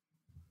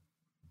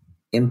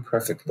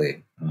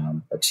imperfectly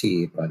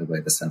achieved by the way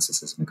the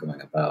census has been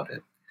going about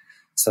it.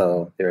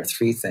 So there are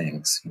three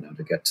things,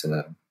 to get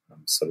to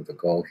sort of the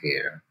goal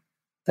here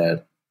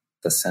that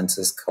the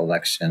census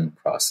collection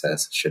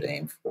process should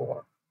aim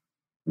for.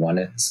 One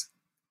is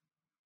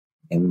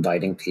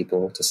inviting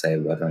people to say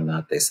whether or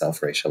not they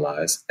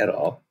self-racialize at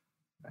all.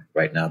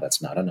 Right now,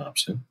 that's not an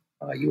option.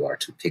 You are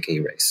to pick a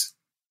race.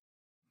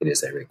 It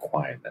is a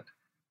requirement.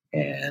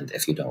 And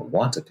if you don't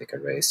want to pick a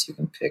race, you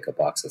can pick a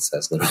box that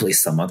says literally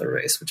some other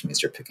race, which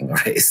means you're picking a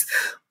race.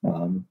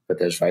 But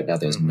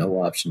there's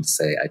no option to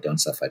say, I don't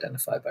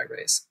self-identify by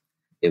race.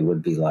 It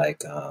would be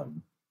like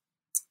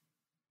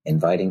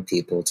inviting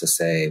people to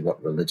say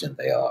what religion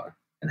they are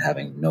and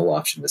having no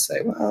option to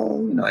say,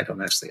 well, I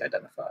don't actually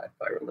identify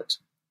by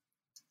religion.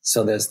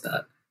 So there's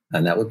that.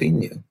 And that would be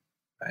new,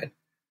 right?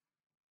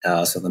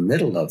 So the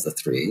middle of the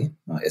three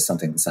is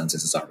something the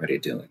census is already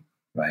doing.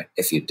 Right.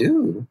 If you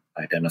do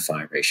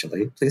identify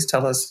racially, please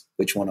tell us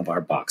which one of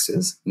our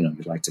boxes,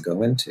 you'd like to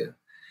go into.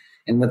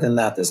 And within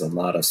that, there's a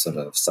lot of sort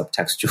of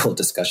subtextual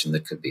discussion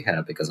that could be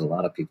had, because a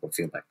lot of people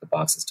feel like the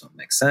boxes don't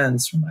make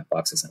sense, or my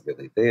box isn't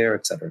really there,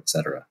 et cetera, et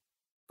cetera.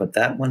 But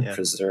that one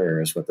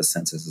preserves what the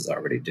census is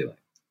already doing.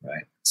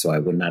 Right. So I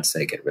would not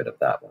say get rid of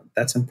that one.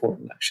 That's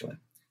important, actually.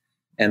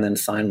 And then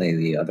finally,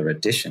 the other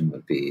addition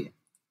would be,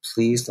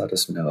 please let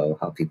us know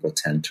how people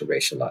tend to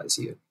racialize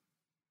you.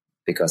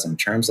 Because in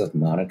terms of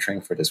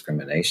monitoring for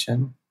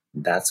discrimination,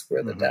 that's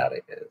where the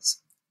data is.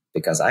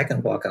 Because I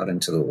can walk out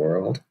into the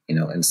world,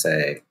 and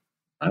say,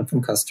 I'm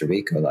from Costa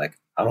Rica. Like,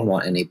 I don't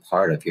want any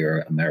part of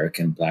your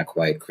American black,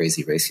 white,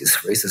 crazy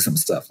racism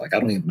stuff. Like, I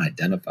don't even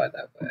identify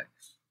that way.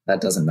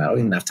 That doesn't matter. I don't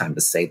even have time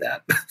to say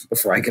that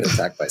before I get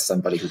attacked by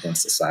somebody who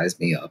wants to size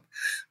me up,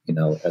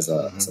 as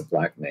a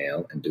black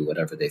male and do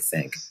whatever they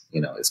think,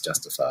 is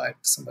justified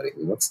to somebody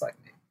who looks like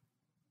me.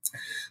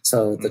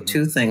 So the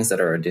two things that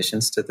are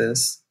additions to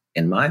this,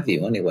 in my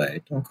view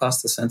anyway, don't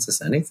cost the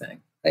census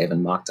anything. I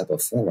even mocked up a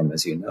form,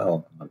 as you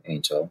know,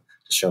 Angel,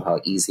 to show how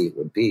easy it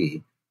would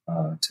be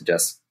to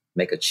just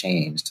make a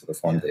change to the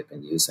form they've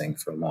been using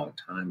for a long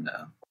time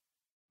now.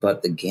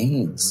 But the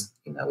gains,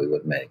 we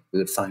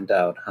would find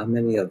out how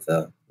many of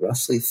the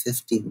roughly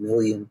 50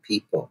 million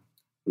people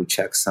who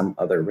check some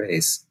other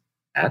race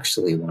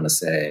actually want to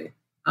say,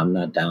 I'm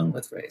not down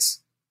with race.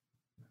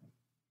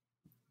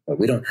 But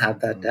we don't have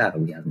that data.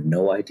 We have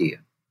no idea,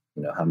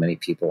 how many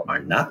people are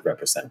not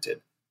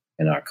represented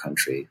in our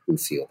country who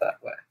feel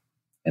that way.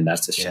 And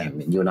that's a shame.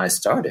 Yeah. And you and I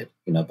started,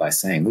 by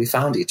saying we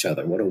found each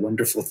other. What a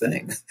wonderful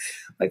thing.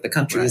 Like, the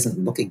country isn't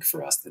looking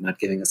for us. They're not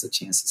giving us a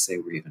chance to say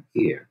we're even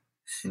here.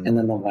 And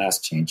then the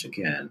last change,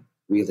 again,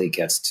 really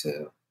gets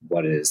to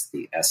what is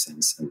the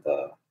essence and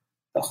the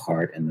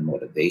heart and the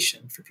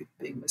motivation for people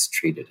being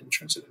mistreated in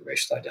terms of their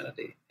racial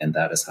identity. And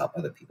that is how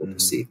other people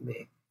perceive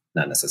me,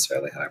 not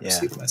necessarily how I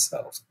perceive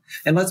myself.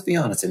 And let's be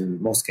honest,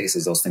 in most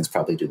cases, those things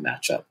probably do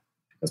match up,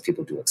 because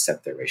people do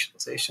accept their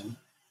racialization.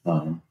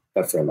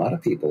 But for a lot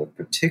of people,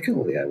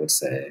 particularly, I would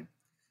say,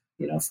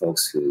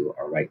 folks who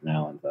are right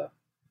now in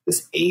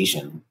this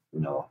Asian,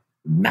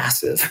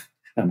 massive,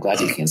 I'm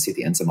glad you can't see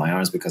the ends of my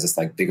arms because it's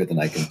like bigger than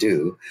I can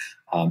do,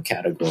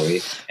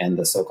 category, and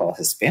the so-called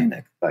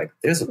Hispanic, like,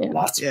 there's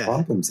lots of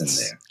problems in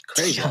there.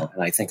 Crazy.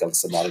 And I think a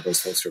lot of those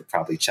folks are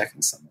probably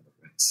checking some of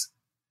the race.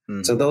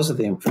 So those are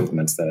the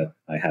improvements that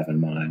I have in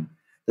mind.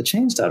 The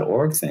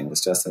change.org thing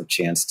was just a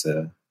chance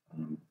to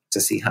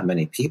see how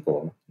many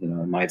people,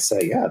 might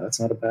say, yeah, that's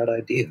not a bad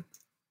idea.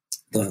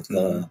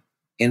 The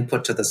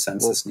input to the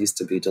census needs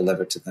to be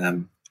delivered to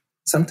them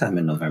sometime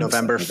in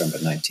November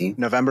 19th.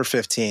 November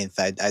 15th.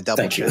 I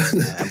double checked.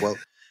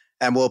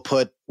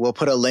 We'll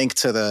put a link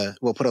to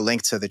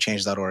the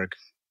change.org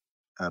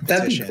petition.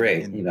 That'd be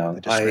great. In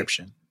the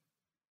description.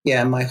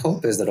 My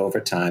hope is that over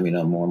time,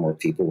 more and more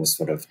people will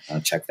sort of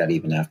check that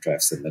even after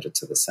I've submitted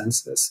to the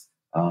census.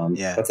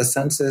 But the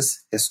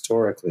census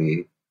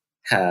historically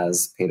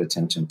has paid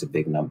attention to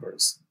big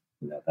numbers.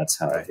 That's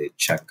how they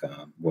check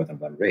more than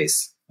one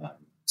race.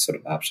 Sort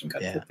of option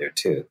got put there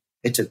too.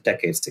 It took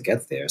decades to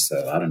get there,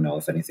 so I don't know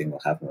if anything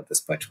will happen with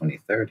this by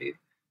 2030.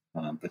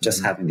 But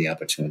just having the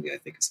opportunity, I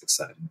think, is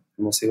exciting,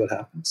 and we'll see what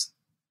happens.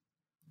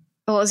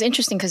 Well, it's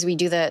interesting because we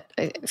do that.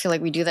 I feel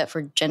like we do that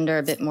for gender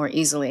a bit more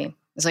easily.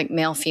 It's like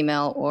male,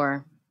 female,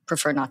 or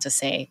prefer not to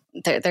say.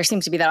 There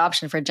seems to be that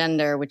option for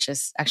gender, which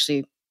is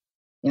actually,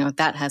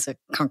 that has a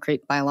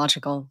concrete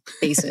biological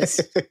basis.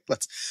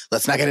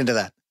 Let's not get into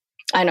that.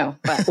 I know,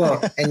 but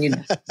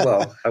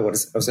I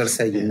was going to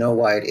say,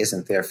 why it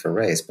isn't there for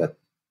race, but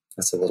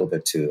that's a little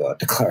bit too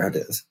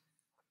declarative.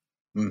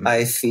 Mm-hmm.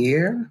 I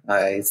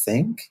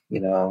think,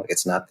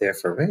 it's not there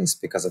for race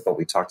because of what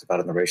we talked about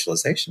in the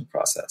racialization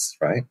process,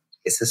 right?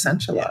 It's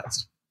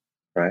essentialized,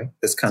 right?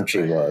 This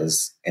country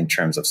was, in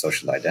terms of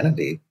social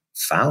identity,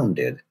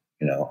 founded,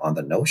 on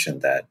the notion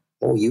that,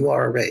 you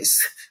are a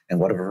race,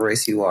 and whatever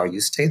race you are, you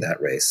stay that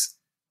race.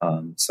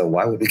 So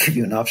why would we give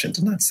you an option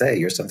to not say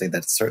you're something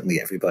that certainly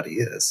everybody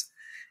is?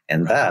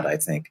 And that, I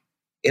think,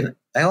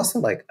 I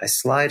also I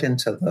slide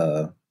into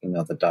the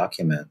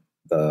document,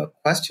 the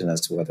question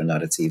as to whether or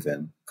not it's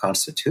even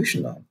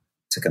constitutional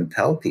to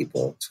compel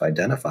people to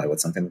identify with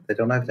something that they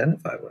don't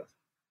identify with.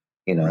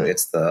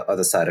 It's the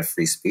other side of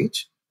free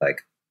speech.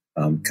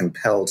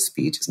 Compelled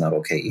speech is not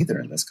okay either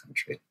in this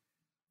country.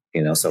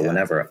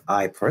 Whenever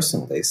I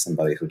personally,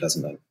 somebody who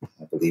doesn't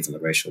believe in the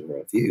racial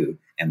worldview,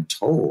 am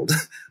told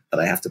that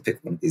I have to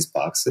pick one of these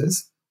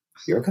boxes,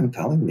 you're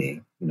compelling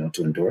me,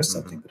 to endorse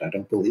something that I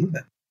don't believe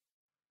in.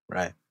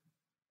 Right.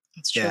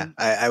 That's true.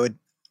 Yeah,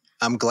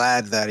 I'm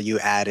glad that you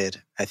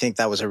added, I think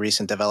that was a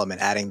recent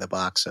development, adding the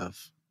box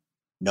of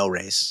no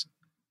race.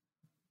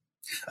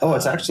 Oh,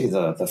 it's actually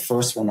the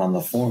first one on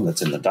the form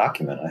that's in the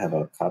document. I have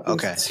a copy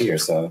of this here.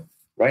 So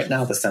right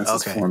now the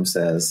census form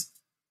says,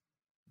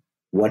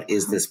 what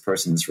is this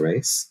person's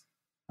race?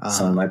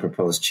 So in my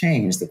proposed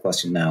change, the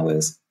question now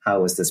is,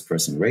 how is this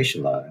person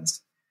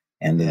racialized?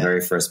 And the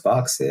very first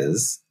box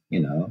is,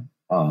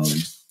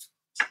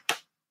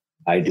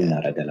 I do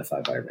not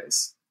identify by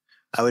race.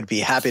 I would be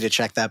happy to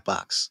check that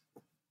box.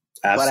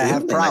 Absolutely. But I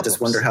have problems. I just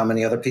wonder how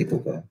many other people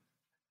will.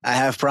 I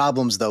have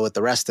problems, though, with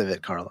the rest of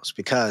it, Carlos,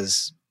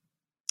 because,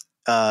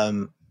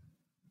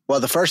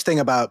 the first thing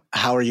about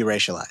how are you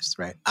racialized,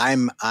 right?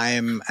 And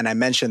I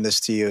mentioned this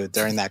to you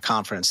during that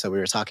conference that we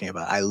were talking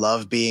about. I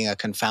love being a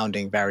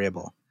confounding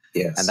variable.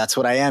 Yes. And that's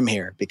what I am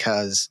here,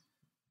 because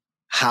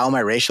how am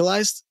I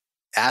racialized?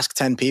 Ask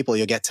 10 people,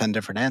 you'll get 10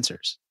 different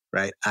answers,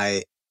 right?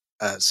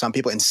 Some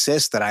people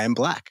insist that I am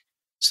Black.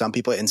 Some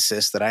people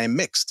insist that I am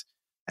mixed.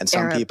 And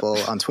some Arab. people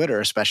on Twitter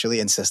especially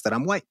insist that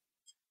I'm white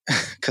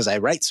because I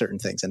write certain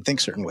things and think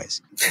certain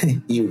ways.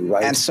 You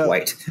write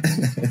white.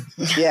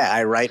 Yeah,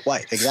 I write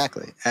white.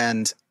 Exactly.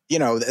 And,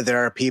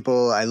 there are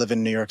people, I live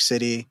in New York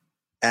City,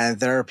 and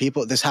there are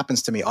people, this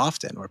happens to me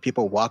often, where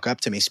people walk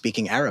up to me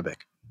speaking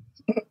Arabic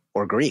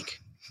or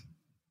Greek.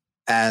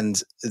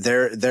 And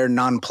they're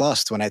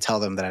nonplussed when I tell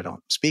them that I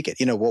don't speak it.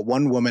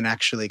 One woman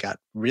actually got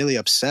really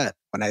upset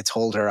when I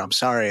told her, I'm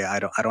sorry, I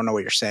don't know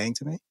what you're saying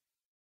to me.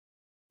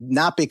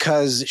 Not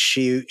because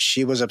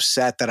she was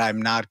upset that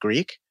I'm not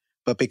Greek,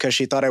 but because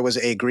she thought I was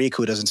a Greek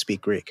who doesn't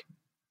speak Greek.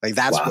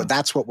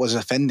 That's what was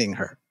offending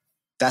her.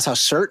 That's how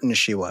certain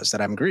she was that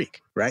I'm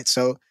Greek, right?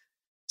 So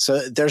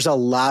there's a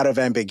lot of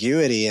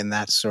ambiguity in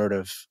that sort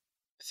of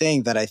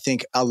thing that I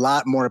think a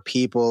lot more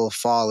people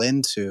fall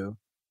into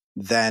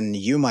than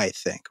you might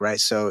think, right?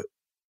 So,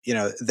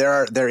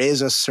 there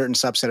is a certain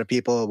subset of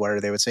people where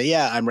they would say,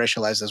 yeah, I'm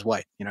racialized as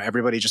white.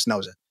 Everybody just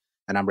knows it.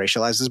 And I'm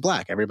racialized as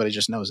Black. Everybody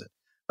just knows it.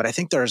 But I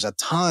think there's a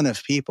ton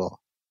of people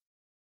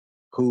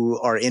who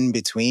are in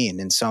between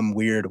in some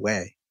weird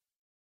way,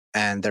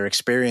 and their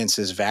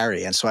experiences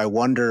vary. And so I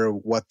wonder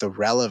what the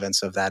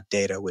relevance of that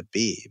data would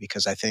be,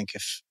 because I think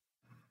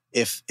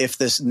if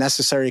this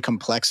necessary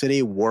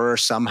complexity were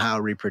somehow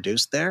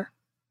reproduced there,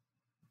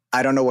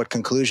 I don't know what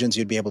conclusions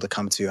you'd be able to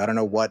come to. I don't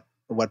know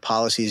what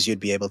policies you'd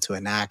be able to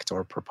enact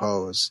or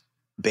propose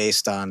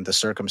based on the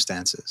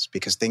circumstances,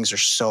 because things are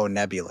so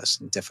nebulous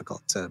and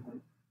difficult to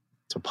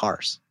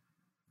parse.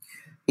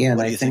 Yeah,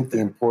 and I think the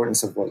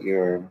importance of what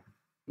you're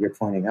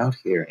pointing out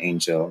here,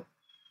 Angel,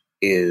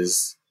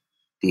 is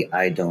the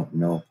I don't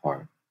know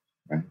part,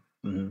 right?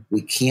 Mm-hmm.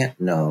 We can't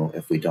know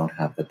if we don't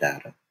have the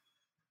data,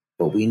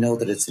 but we know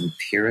that it's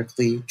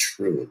empirically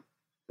true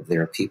that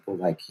there are people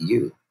like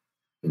you,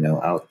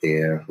 out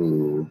there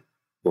who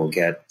will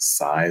get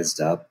sized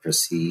up,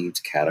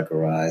 perceived,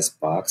 categorized,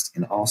 boxed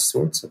in all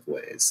sorts of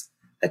ways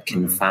that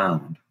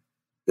confound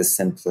the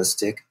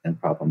simplistic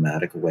and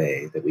problematic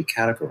way that we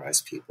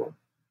categorize people.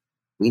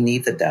 We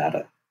need the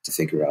data to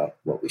figure out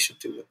what we should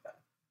do with that.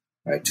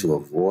 right? To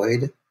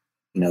avoid,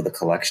 the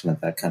collection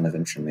of that kind of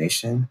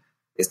information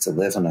is to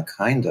live in a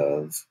kind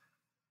of,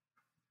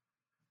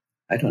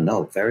 I don't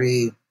know,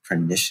 very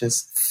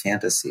pernicious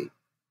fantasy,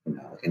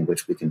 in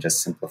which we can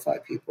just simplify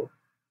people.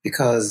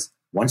 Because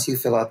once you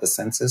fill out the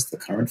census, the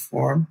current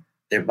form,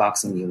 they're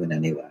boxing you in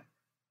anyway.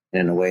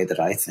 And in a way that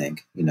I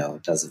think,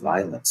 does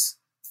violence,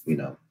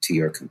 to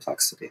your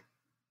complexity.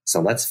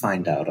 So let's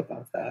find out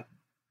about that.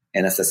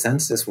 And if the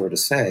census were to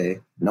say,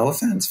 no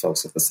offense,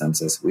 folks at the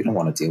census, we don't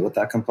want to deal with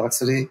that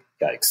complexity,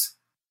 yikes.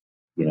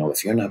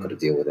 If you're not going to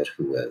deal with it,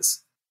 who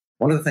is?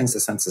 One of the things the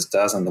census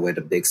does on the way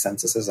to big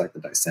censuses like the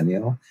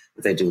decennial,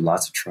 they do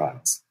lots of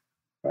trials,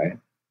 right?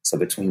 So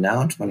between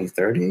now and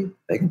 2030,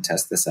 they can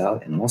test this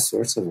out in all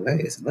sorts of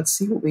ways. And let's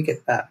see what we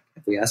get back.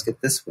 If we ask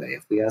it this way,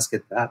 if we ask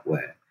it that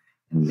way.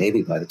 And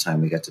maybe by the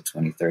time we get to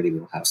 2030,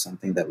 we'll have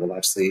something that will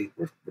actually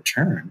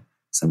return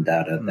some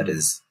data that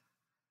is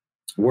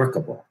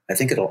workable. I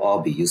think it'll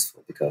all be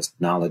useful because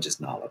knowledge is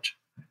knowledge.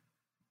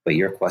 But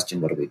your question,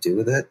 what do we do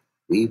with it?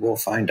 We will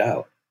find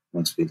out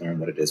once we learn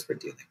what it is we're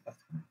dealing with.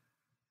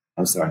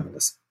 I'm sorry,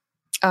 Melissa.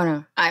 Oh,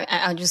 no.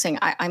 I'm just saying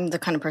I'm the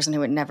kind of person who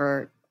would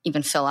never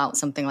even fill out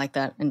something like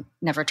that and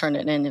never turn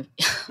it in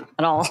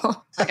at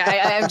all.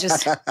 I'm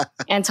just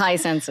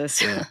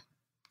anti-census. Yeah.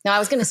 No, I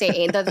was going to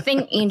say the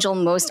thing Angel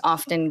most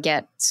often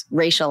gets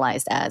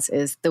racialized as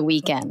is the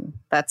weekend.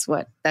 That's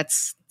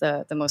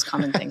the most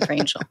common thing for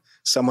Angel.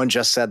 Someone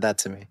just said that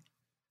to me.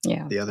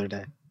 Yeah. The other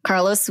day.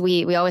 Carlos,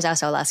 we always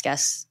ask our last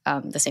guests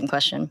the same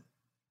question.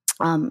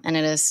 And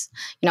it is,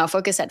 our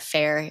focus at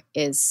FAIR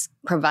is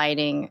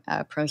providing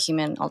a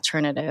pro-human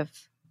alternative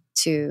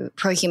to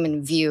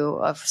pro-human view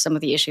of some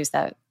of the issues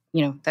that,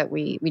 that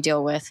we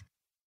deal with.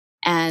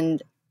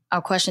 And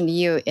our question to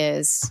you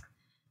is,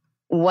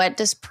 what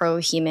does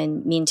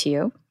pro-human mean to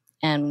you?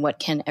 And what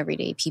can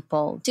everyday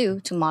people do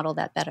to model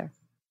that better?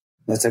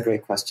 That's a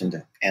great question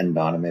to end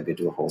on and maybe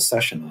do a whole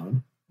session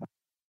on.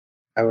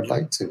 I would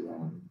like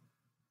to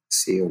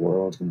see a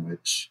world in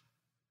which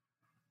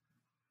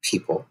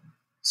people,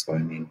 so I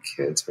mean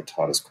kids, are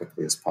taught as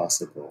quickly as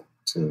possible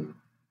to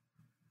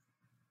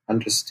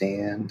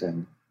understand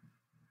and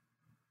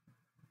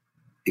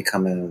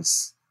become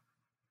as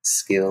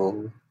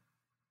skilled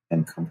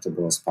and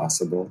comfortable as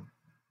possible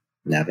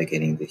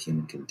navigating the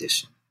human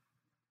condition,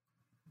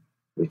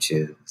 which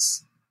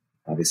is,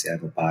 obviously I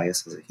have a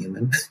bias as a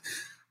human,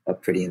 a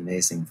pretty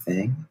amazing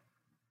thing,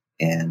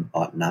 and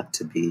ought not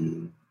to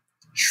be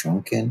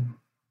shrunken,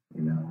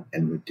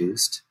 and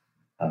reduced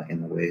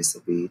in the ways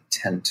that we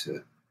tend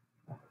to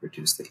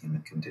reduce the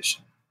human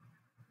condition.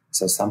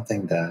 So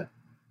something that,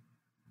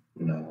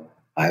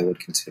 I would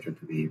consider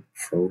to be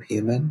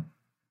pro-human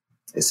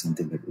is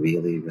something that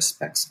really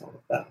respects all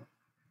of that.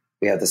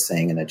 We have the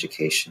saying in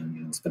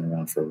education, it's been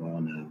around for a while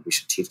now, we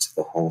should teach to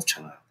the whole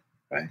child,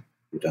 right?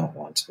 We don't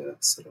want to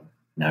sort of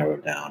narrow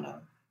down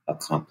a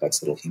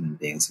complex little human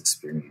being's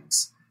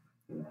experience.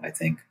 I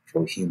think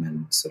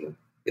pro-human sort of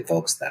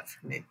evokes that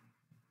for me.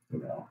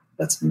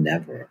 Let's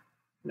never,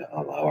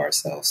 allow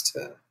ourselves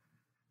to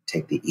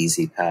take the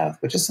easy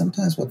path, which is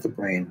sometimes what the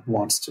brain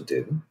wants to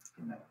do,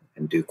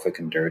 and do quick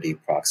and dirty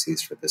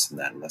proxies for this and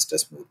that, and let's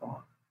just move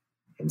on.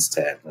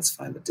 Instead, let's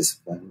find the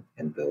discipline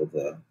and build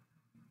the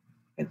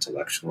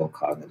intellectual,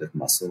 cognitive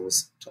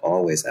muscles to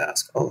always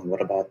ask, and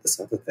what about this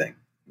other thing?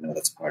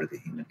 That's part of the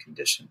human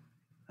condition.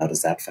 How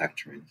does that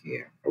factor in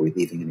here? Are we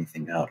leaving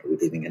anything out? Are we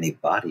leaving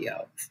anybody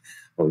out?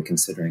 Are we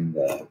considering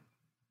the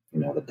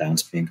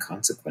downstream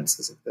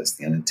consequences of this,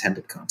 the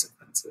unintended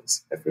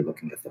consequences, if we're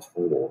looking at the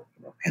whole,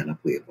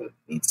 panoply of what it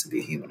means to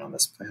be human on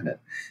this planet?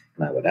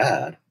 And I would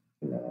add,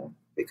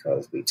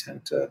 because we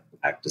tend to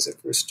act as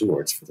if we're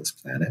stewards for this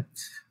planet,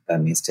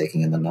 that means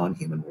taking in the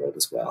non-human world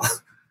as well,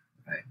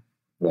 right?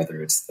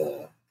 Whether it's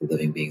the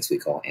living beings we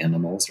call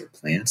animals or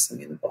plants,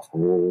 the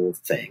whole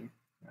thing,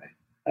 right?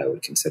 I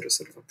would consider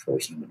sort of a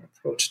pro-human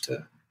approach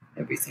to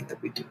everything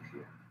that we do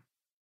here.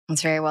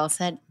 That's very well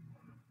said.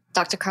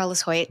 Dr.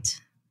 Carlos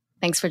Hoyt,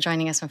 thanks for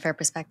joining us on Fair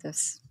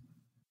Perspectives.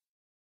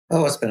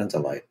 Oh, it's been a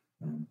delight.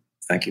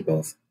 Thank you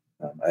both.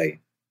 I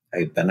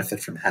benefit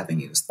from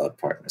having you as thought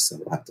partners, so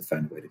we'll have to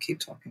find a way to keep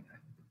talking.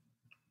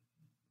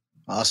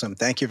 Awesome.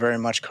 Thank you very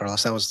much,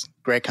 Carlos. That was a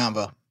great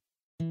combo.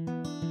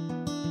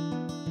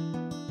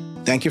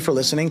 Thank you for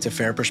listening to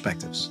Fair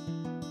Perspectives.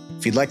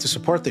 If you'd like to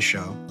support the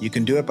show, you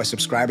can do it by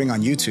subscribing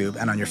on YouTube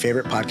and on your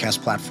favorite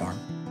podcast platform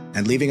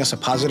and leaving us a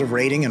positive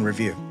rating and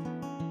review.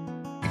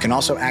 You can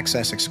also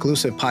access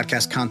exclusive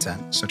podcast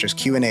content, such as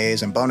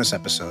Q&As and bonus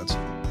episodes,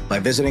 by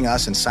visiting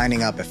us and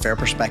signing up at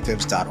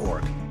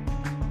fairperspectives.org.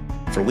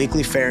 For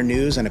weekly FAIR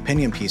news and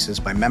opinion pieces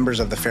by members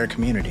of the FAIR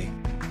community,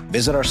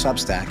 visit our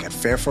Substack at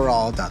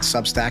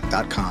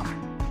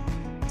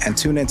fairforall.substack.com and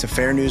tune in to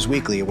FAIR News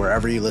Weekly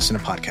wherever you listen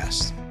to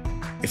podcasts.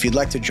 If you'd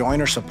like to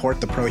join or support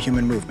the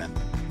pro-human movement,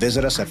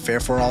 visit us at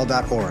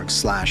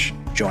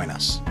fairforall.org/join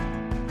us.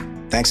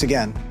 Thanks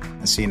again,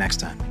 and see you next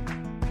time.